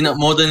there's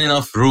more than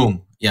enough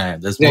room.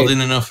 There's more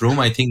than enough room.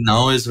 I think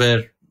now is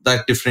where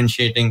that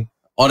differentiating,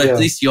 or at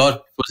least your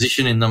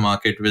position in the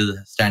market, will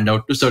stand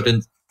out to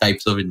certain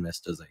types of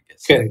investors, I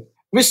guess. Okay.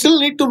 We still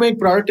need to make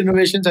product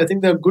innovations. I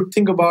think the good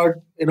thing about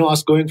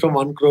us going from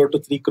 1 crore to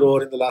 3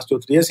 crore in the last 2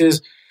 or 3 years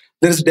is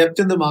there is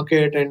depth in the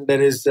market, and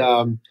there is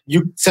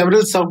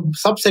several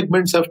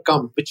sub-segments have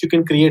come which you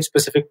can create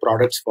specific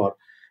products for.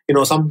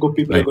 Some good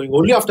people are going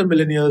only after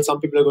millennials. Some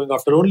people are going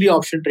after only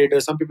option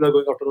traders. Some people are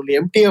going after only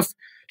MTF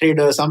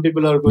traders. Some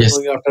people are going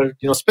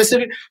after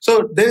specific.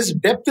 So there is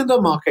depth in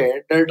the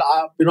market that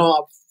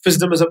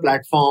Fisdom as a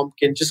platform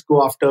can just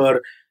go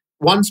after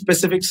one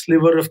specific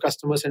sliver of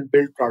customers and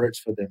build products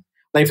for them.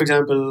 Like, for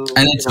example,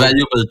 and it's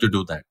valuable to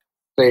do that.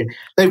 Right.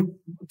 Like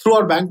through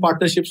our bank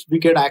partnerships, we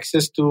get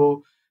access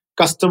to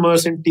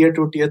customers in tier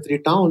 2, tier 3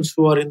 towns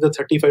who are in the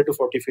 35 to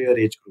 45 year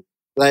age group.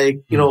 Like,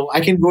 I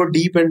can go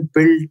deep and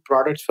build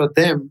products for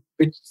them,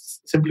 which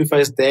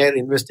simplifies their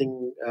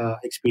investing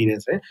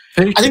experience.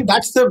 Right. I think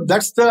that's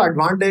the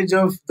advantage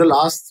of the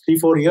last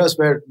 3-4 years,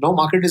 where now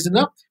market is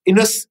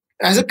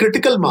as a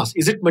critical mass.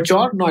 Is it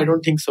mature? No, I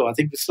don't think so. I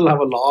think we still have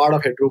a lot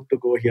of headroom to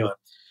go here.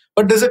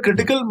 But there's a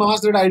critical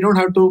mass that I don't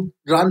have to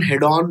run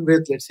head on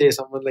with, let's say,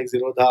 someone like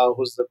Zerodha,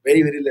 who's a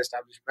very, very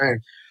established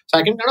brand. So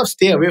I can kind of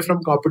stay away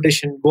from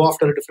competition, go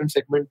after a different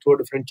segment through a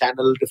different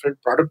channel,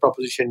 different product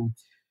proposition.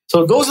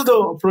 So those are the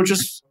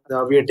approaches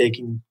we are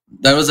taking.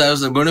 I was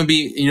going to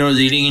be,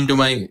 leading into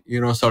my,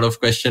 sort of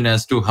question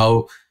as to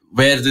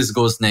where this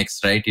goes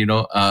next, right?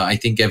 I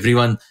think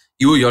everyone,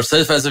 you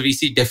yourself as a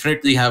VC,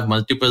 definitely have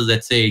multiple,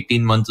 let's say,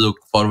 18-month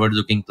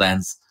forward-looking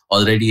plans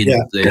already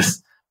in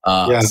place.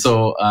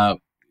 So,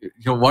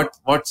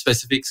 what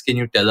specifics can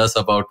you tell us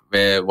about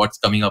what's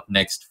coming up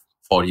next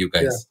for you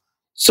guys?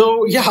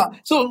 So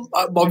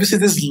obviously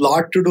there's a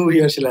lot to do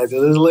here, Shailatya.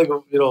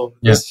 There's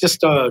there's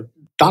just a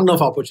ton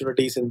of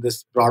opportunities in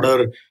this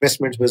broader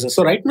investments business.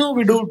 So right now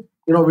we do,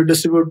 we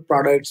distribute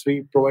products,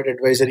 we provide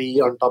advisory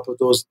on top of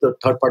those, the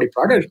third-party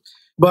products.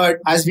 But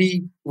as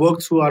we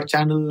work through our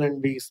channel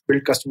and we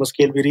build customer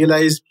scale, we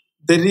realize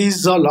there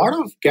is a lot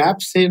of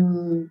gaps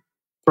in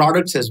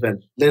products as well.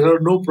 There are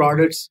no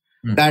products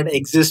that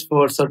exist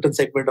for a certain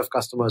segment of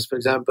customers. For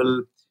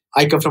example,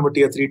 I come from a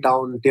tier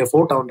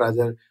 4 town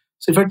rather.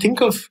 So if I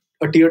think of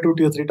a tier 2,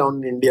 tier 3 town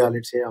in India,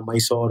 let's say a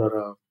Mysore or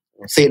a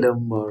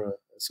Salem or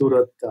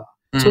Surat.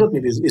 Surat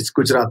maybe it's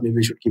Gujarat, maybe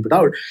we should keep it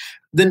out.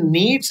 The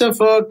needs of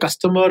a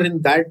customer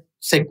in that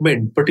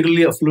segment,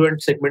 particularly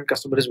affluent segment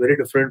customer, is very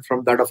different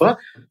from that of a,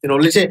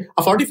 let's say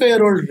a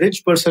 45-year-old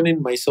rich person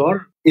in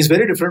Mysore is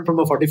very different from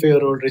a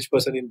 45-year-old rich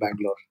person in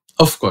Bangalore.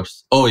 Of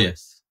course. Oh,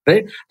 yes.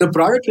 Right? The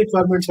product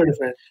requirements are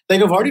different.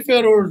 Like a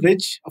 45-year-old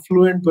rich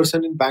affluent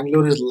person in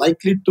Bangalore is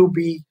likely to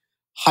be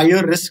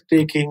higher risk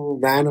taking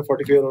than a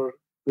 45-year-old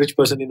rich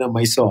person in a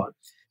Mysore.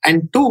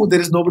 And two,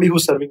 there is nobody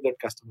who's serving that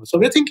customer. So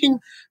we're thinking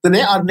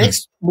our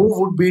next move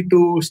would be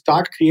to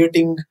start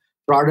creating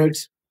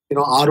products,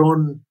 our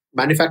own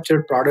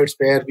manufactured products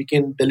where we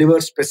can deliver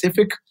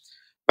specific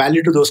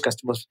value to those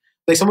customers.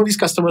 Like some of these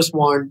customers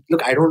want,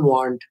 look, I don't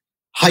want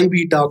high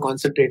beta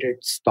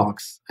concentrated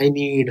stocks. I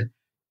need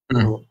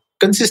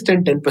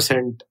consistent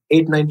 10%,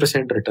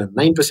 8-9% return,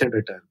 9%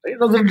 return. Right?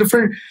 They're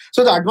different.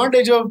 So the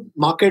advantage of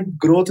market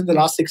growth in the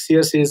last 6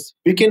 years is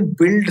we can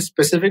build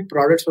specific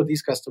products for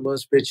these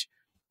customers, which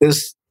where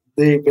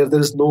there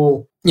is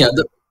no... Yeah,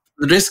 the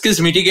risk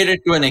is mitigated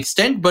to an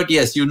extent, but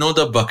yes,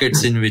 the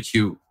buckets in which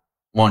you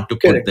want to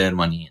put their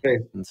money in.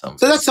 Right.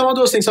 So that's some of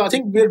those things. So I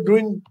think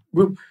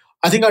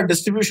I think our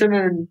distribution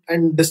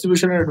and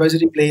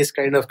advisory play is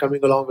kind of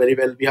coming along very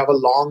well. We have a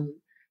long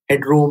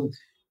headroom.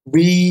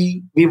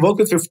 We work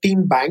with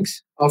 15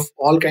 banks of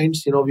all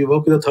kinds. We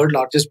work with the third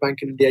largest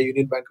bank in India,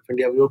 Union Bank of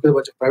India. We work with a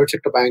bunch of private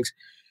sector banks.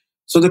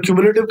 So the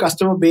cumulative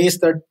customer base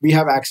that we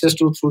have access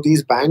to through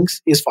these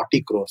banks is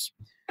 40 crores.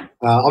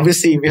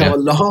 Obviously, we have a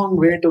long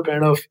way to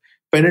kind of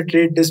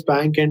penetrate this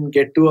bank and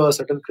get to a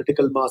certain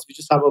critical mass. We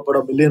just have about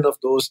 1 million of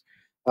those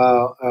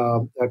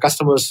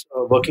customers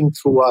working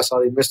through us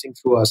or investing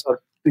through us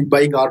or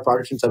buying our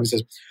products and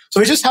services. So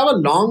we just have a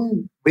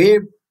long way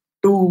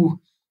to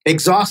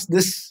exhaust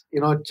this,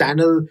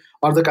 channel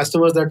or the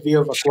customers that we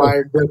have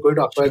acquired. We are going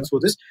to acquire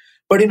through this.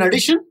 But in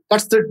addition,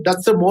 that's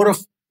the more of,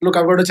 look,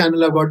 I've got a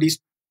channel, I've got these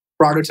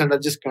products, and I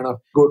just kind of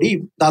go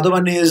deep. The other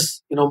one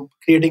is,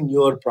 creating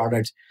newer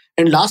products.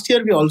 And last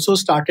year we also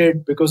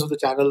started, because of the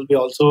channel,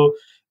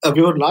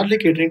 we were largely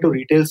catering to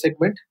retail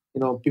segment.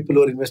 People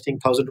who are investing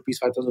 1,000 rupees,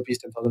 5,000 rupees,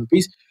 10,000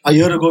 rupees. A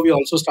year ago, we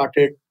also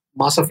started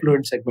mass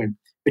affluent segment,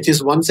 which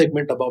is one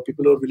segment about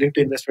people who are willing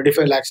to invest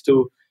 25 lakhs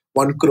to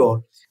 1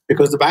 crore,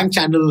 because the bank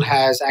channel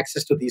has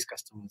access to these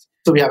customers.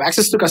 So we have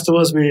access to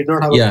customers. We did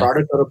not have a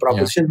product or a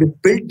proposition. We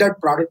built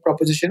that product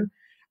proposition,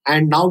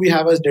 and now we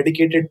have a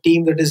dedicated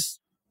team that is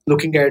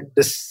looking at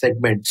this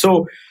segment.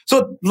 So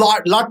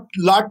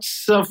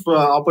lots of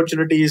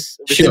opportunities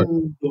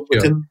within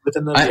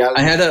the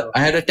reality. I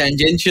had a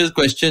tangential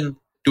question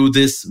to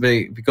this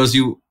way, because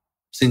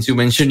since you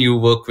mentioned you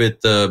work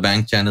with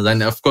bank channels,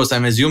 and of course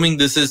I'm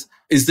assuming is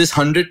this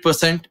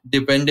 100%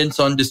 dependence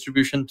on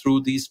distribution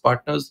through these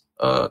partners,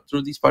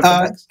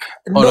 banks,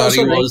 or are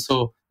you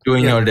also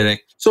doing your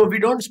direct? So we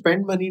don't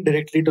spend money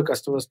directly to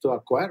customers to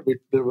acquire. We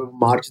do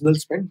marginal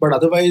spend, but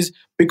otherwise,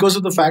 because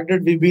of the fact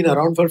that we've been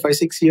around for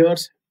 5-6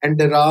 years, and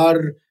in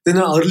the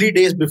early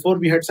days before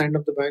we had signed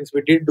up the banks,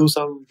 we did do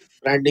some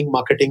branding,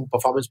 marketing,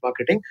 performance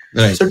marketing.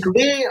 Right. So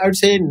today, I'd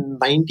say 80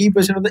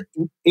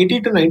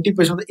 to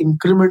 90% of the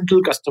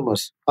incremental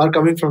customers are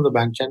coming from the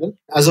bank channel.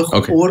 As a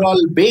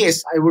overall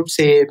base, I would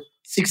say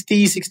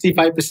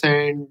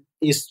 60-65%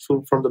 is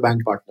from the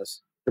bank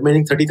partners.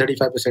 Remaining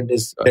 30-35%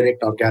 is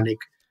direct organic.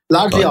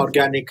 Largely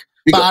organic.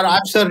 Our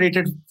apps are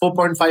rated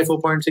 4.5,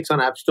 4.6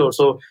 on App Store.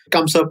 So it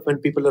comes up when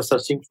people are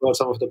searching for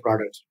some of the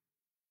products.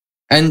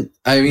 And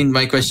I mean,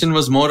 my question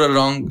was more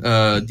around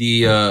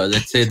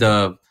let's say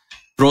the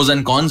pros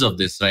and cons of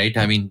this, right?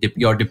 I mean,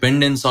 your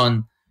dependence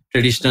on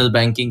traditional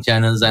banking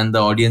channels and the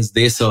audience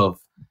they serve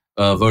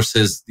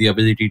versus the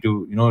ability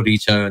to,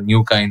 reach a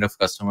new kind of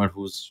customer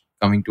who's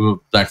coming to a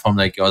platform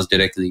like yours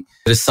directly.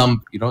 There's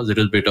some,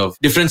 little bit of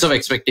difference of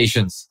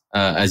expectations,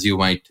 as you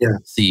might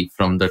see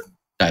from the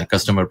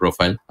customer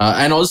profile.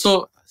 And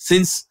also,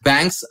 since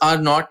banks are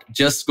not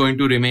just going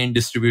to remain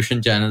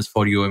distribution channels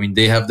for you, I mean,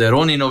 they have their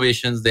own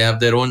innovations, they have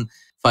their own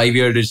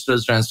 5-year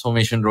digital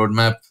transformation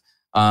roadmap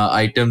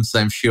items,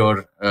 I'm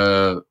sure,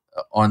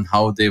 on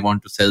how they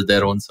want to sell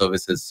their own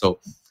services. So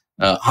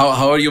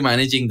how are you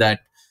managing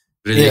that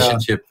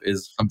relationship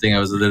is something I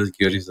was a little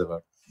curious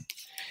about.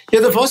 Yeah,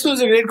 the first one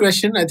is a great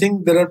question. I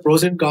think there are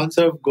pros and cons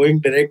of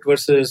going direct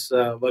versus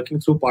working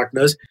through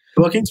partners.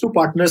 Working through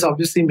partners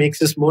obviously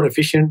makes us more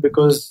efficient,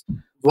 because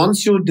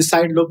once you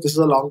decide, look, this is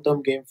a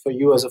long-term game for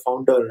you as a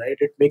founder, right?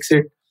 It makes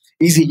it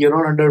easy. You're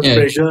not under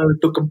pressure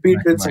to compete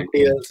with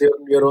somebody else. You're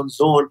in your own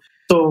zone.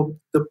 So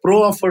the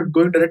pro of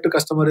going direct to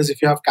customer is,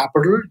 if you have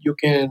capital, you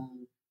can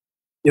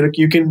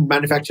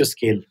manufacture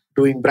scale,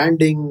 doing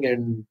branding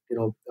and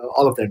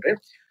all of that, right?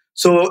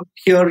 So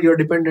here you're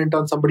dependent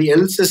on somebody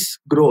else's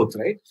growth,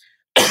 right?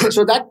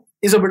 So that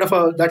is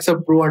that's a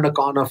pro and a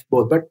con of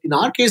both. But in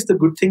our case, the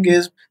good thing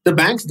is the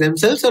banks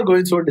themselves are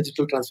going through a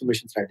digital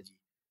transformation strategy.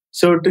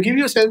 So to give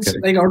you a sense,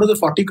 like out of the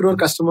 40 crore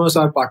customers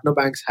our partner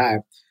banks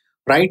have,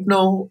 right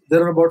now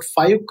there are about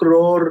 5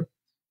 crore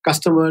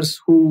customers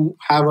who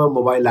have a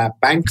mobile app,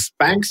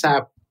 banks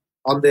app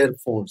on their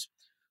phones.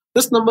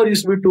 This number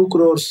used to be 2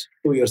 crores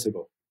 2 years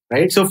ago,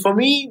 right? So for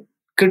me,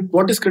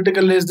 what is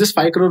critical is this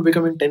 5 crore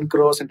becoming 10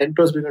 crores and 10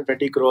 crores becoming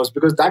 20 crores,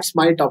 because that's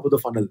my top of the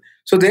funnel.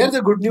 So there,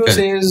 the good news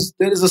Correct. is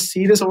there is a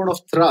serious amount of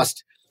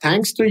trust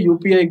thanks to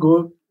UPI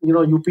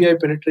UPI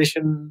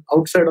penetration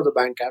outside of the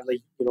bank app,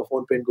 like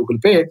PhonePe and Google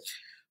Pay.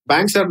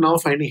 Banks are now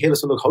finding, hey,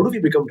 listen, look, how do we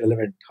become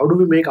relevant? How do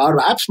we make our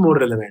apps more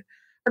relevant?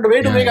 And the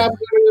way to Yeah, make yeah.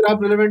 your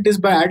app relevant is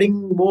by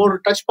adding more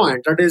touch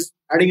points, that is,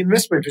 adding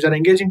investments, which are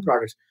engaging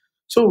products.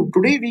 So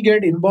today we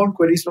get inbound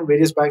queries from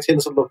various banks. Hey,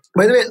 listen, look,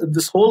 by the way,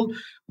 this whole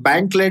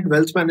bank-led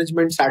wealth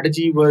management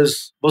strategy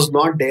was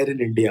not there in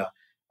India.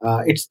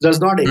 It does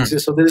not Hmm.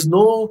 exist. So there's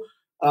no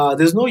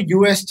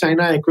US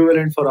China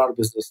equivalent for our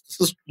business. This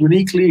is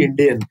uniquely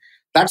Indian.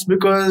 That's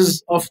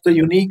because of the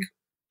unique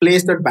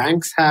place that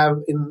banks have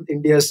in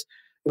India's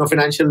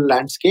financial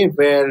landscape,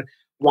 where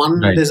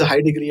one, Right. there's a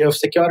high degree of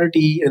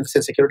security, and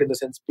security in the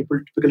sense people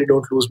typically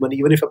don't lose money.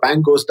 Even if a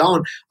bank goes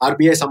down,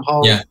 RBI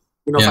somehow Yeah.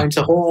 Yeah. finds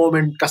a home,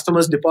 and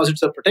customers'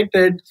 deposits are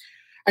protected.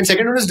 And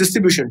second one is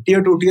distribution,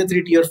 tier 2, tier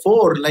 3, tier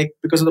 4, like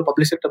because of the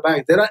public sector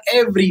banks, they are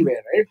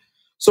everywhere, right?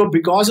 So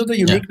because of the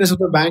Yeah. uniqueness of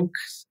the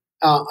banks,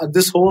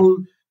 this whole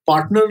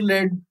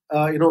partner-led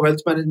wealth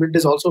management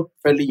is also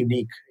fairly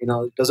unique.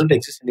 It doesn't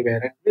exist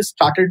anywhere. And we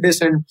started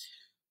this, and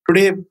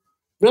today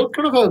we're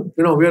kind of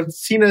we are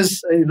seen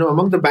as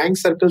among the bank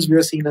circles, we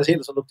are seen as, hey,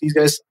 listen, look, these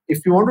guys,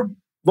 if you want to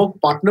work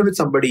partner with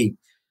somebody,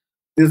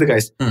 these are the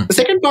guys. Hmm. The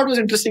second part was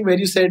interesting, where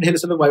you said, hey,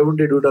 listen, look, why wouldn't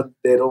they do it on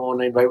their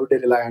own, and why would they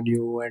rely on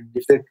you? And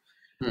if they,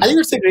 I think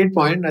it's a great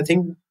point. I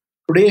think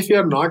today, if you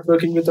are not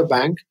working with a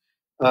bank,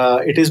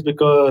 it is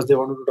because they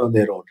want to do it on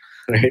their own,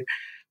 right?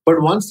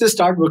 But once they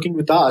start working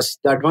with us,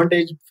 the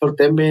advantage for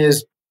them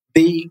is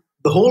the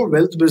whole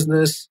wealth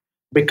business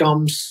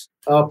becomes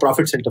a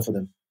profit center for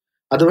them.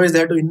 Otherwise, they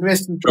have to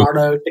invest in True.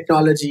 product,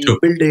 technology, True.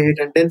 build it,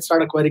 and then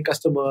start acquiring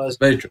customers.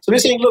 Very true. So we're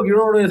saying, look, you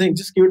don't know anything,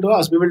 just give it to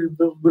us. We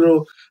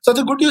will. So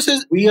the good news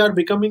is we are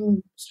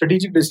becoming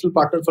strategic digital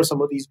partner for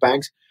some of these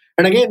banks.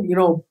 And again,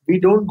 we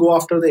don't go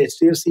after the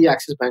HDFC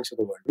Axis banks of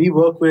the world. We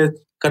work with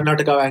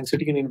Karnataka Bank,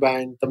 City Union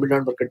Bank, Tamil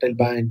Nadu Mercantile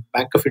Bank,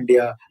 Bank of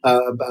India,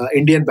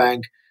 Indian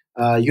Bank,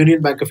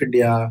 Union Bank of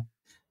India.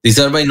 These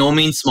are by no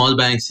means small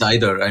banks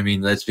either. I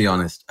mean, let's be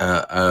honest. No,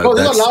 these are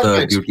That's large the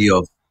banks. beauty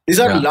of. These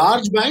are Yeah.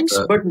 large banks,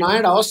 but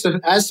not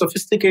as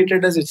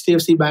sophisticated as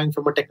HDFC Bank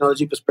from a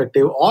technology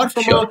perspective, or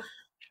from Sure.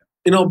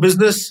 a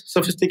business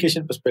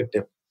sophistication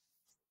perspective.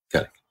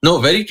 Correct. No,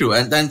 very true.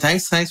 And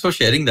thanks for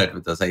sharing that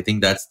with us. I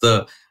think that's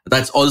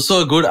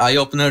also a good eye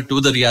opener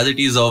to the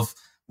realities of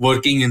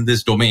working in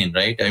this domain,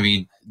 right? I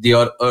mean,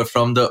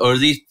 from the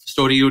early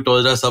story you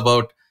told us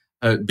about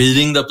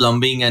building the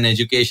plumbing and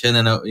education,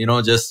 and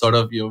just sort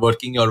of you're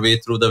working your way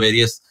through the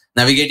various,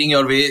 navigating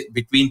your way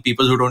between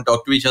people who don't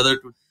talk to each other,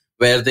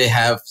 where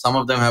some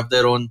of them have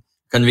their own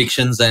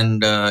convictions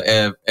and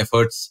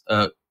efforts,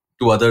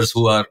 to others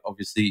who are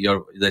obviously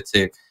let's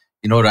say,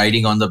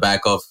 riding on the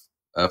back of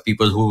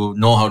people who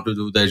know how to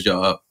do their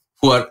job,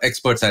 who are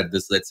experts at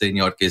this. Let's say in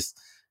your case,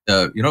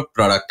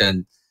 product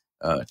and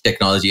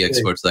technology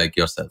experts like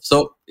yourself.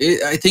 So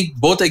I think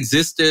both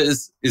exist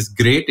is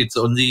great. It's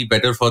only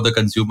better for the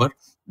consumer.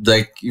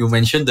 Like you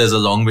mentioned, there's a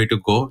long way to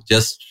go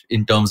just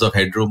in terms of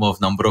headroom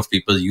of number of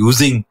people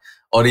using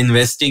or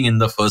investing in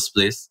the first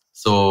place.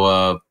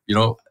 So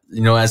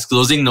as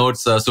closing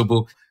notes,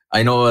 Subbu,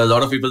 I know a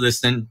lot of people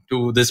listen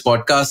to this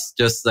podcast,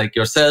 just like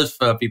yourself,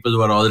 people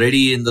who are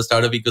already in the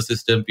startup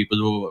ecosystem, people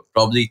who are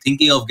probably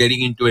thinking of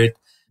getting into it.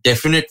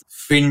 Definite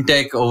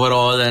fintech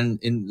overall, and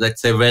in,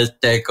 let's say, wealth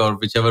tech, or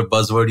whichever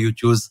buzzword you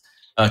choose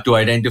to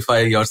identify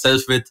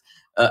yourself with,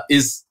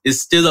 is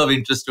still of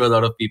interest to a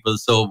lot of people.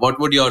 So what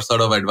would your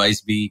sort of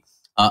advice be?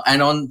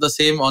 And on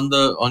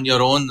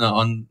your own,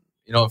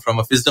 from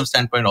a wisdom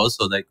standpoint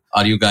also, like,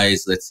 are you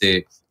guys, let's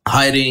say,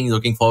 hiring,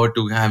 looking forward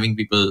to having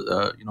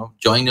people,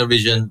 join your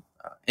vision?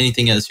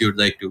 Anything else you'd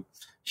like to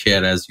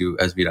share as we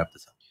wrap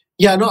this up?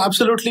 Yeah, no,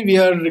 absolutely. We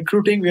are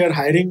recruiting, we are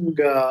hiring.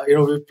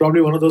 We're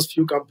probably one of those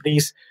few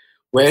companies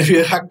where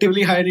we are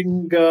actively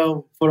hiring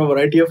for a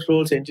variety of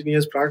roles,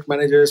 engineers, product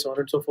managers, so on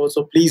and so forth.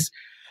 So please,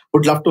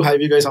 would love to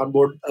have you guys on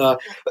board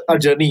our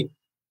journey.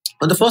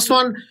 On the first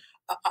one,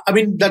 I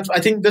mean, I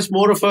think that's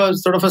more of a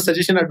sort of a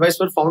suggestion, advice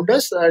for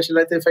founders. Shall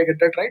I, if I get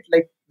that right,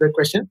 like the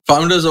question?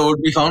 Founders, or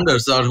would be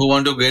founders, or who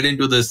want to get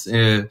into this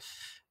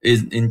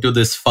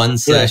fun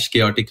 /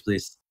 chaotic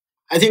place.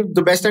 I think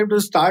the best time to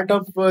start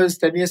up was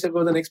 10 years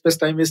ago. The next best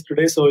time is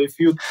today. So if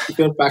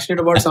you're passionate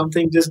about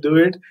something, just do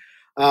it.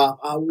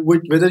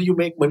 Whether you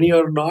make money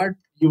or not,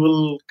 you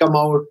will come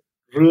out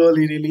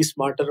really, really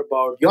smarter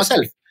about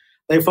yourself.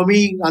 Like for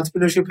me,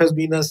 entrepreneurship has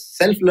been a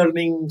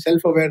self-learning,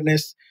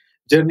 self-awareness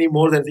journey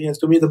more than anything else.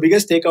 To me, the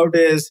biggest takeout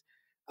is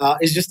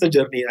just the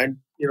journey, and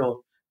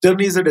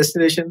journey is a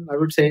destination, I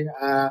would say.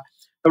 I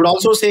would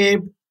also say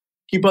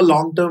keep a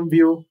long-term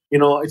view.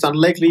 It's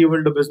unlikely you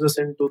will do business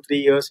in 2-3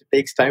 years. It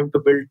takes time to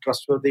build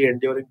trustworthy,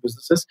 enduring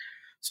businesses.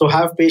 So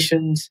have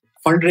patience.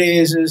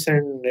 Fundraisers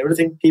and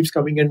everything keeps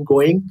coming and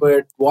going,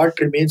 but what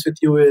remains with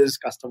you is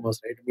customers,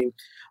 right? I mean,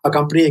 a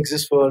company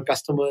exists for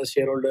customers,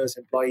 shareholders,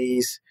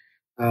 employees,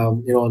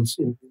 and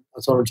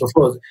so on and so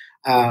forth.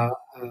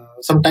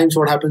 Sometimes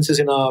what happens is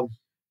in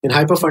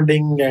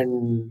hyperfunding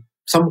and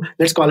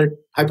let's call it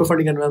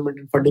hyperfunding environment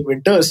and funding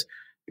winters,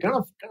 we kind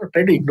of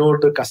try to ignore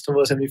the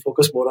customers and we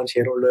focus more on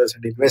shareholders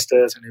and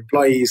investors and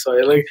employees. So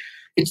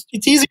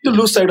it's easy to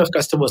lose sight of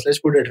customers. Let's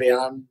put it that way.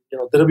 And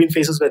there have been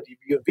phases where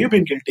we've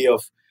been guilty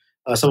of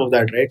some of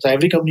that, right? So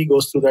every company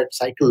goes through that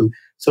cycle.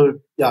 So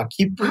yeah,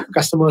 keep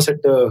customers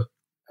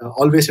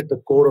always at the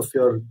core of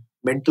your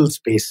mental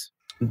space.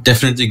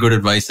 Definitely good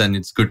advice, and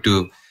it's good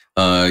to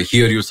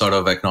hear you sort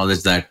of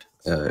acknowledge that,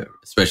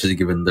 especially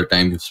given the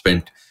time you've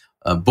spent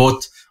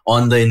both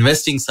on the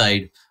investing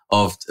side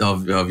of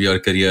your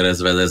career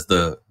as well as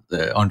the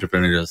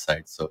entrepreneurial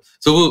side. So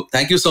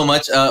thank you so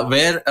much.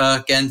 Where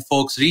can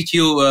folks reach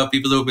you?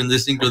 People who have been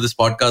listening to this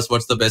podcast,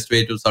 what's the best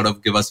way to sort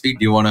of give us feedback?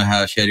 Do you want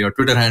to share your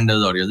Twitter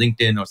handle or your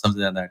LinkedIn or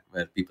something like that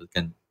where people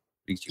can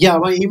reach you? Yeah,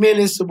 my email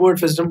is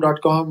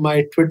subbu@wisdom.com.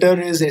 My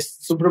Twitter is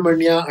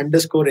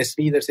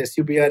Subramanya_SV. That's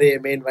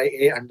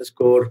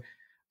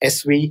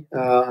SUBRAMANYA_SV.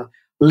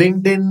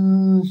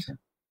 LinkedIn,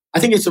 I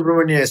think it's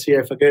Subramanya SV.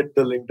 I forget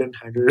the LinkedIn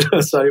handle.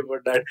 Sorry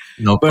about that.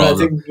 No problem. I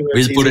think,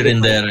 we'll put it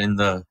in there in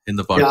the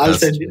podcast. Yeah, I'll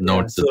send you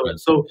notes as well.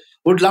 So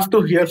would love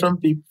to hear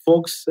from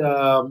folks.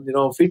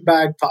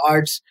 Feedback,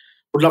 thoughts.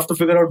 Would love to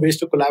figure out ways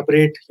to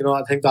collaborate.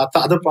 I think the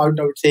other point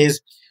I would say is,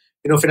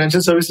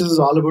 financial services is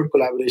all about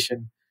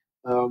collaboration.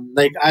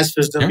 As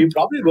Wisdom, we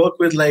probably work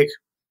with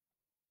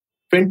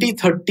 20,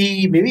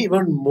 30, maybe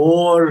even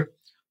more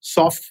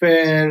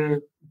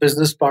software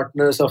business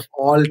partners of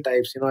all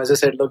types. As I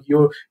said, look,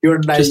 you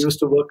and I used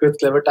to work with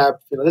CleverTap.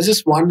 This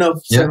is one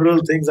of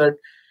several things that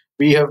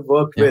we have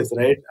worked with,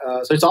 right?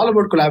 So it's all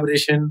about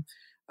collaboration.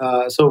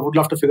 So would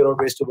love to figure out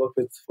ways to work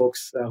with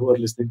folks who are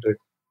listening to it.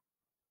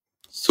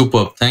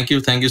 Superb. Thank you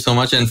so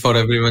much. And for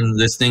everyone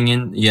listening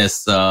in,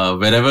 yes,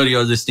 wherever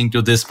you're listening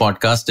to this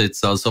podcast,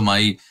 it's also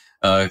my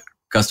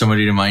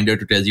customary reminder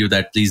to tell you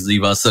that please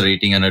leave us a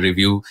rating and a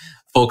review.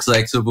 Folks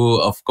like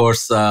Subbu, of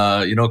course,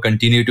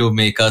 continue to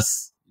make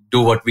us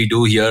do what we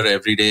do here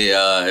every day,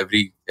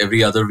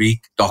 every other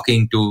week,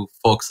 talking to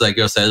folks like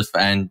yourself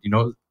and,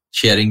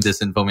 sharing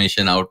this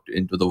information out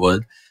into the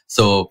world.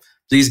 So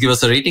please give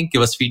us a rating,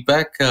 give us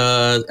feedback.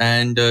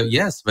 And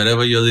yes,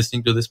 wherever you're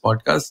listening to this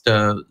podcast,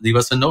 leave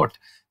us a note.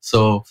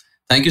 So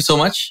thank you so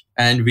much.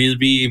 And we'll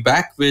be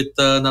back with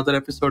another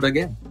episode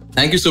again.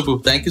 Thank you,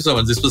 Subbu. Thank you so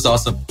much. This was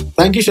awesome.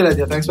 Thank you,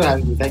 Shailendra. Thanks for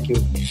having me. Thank you.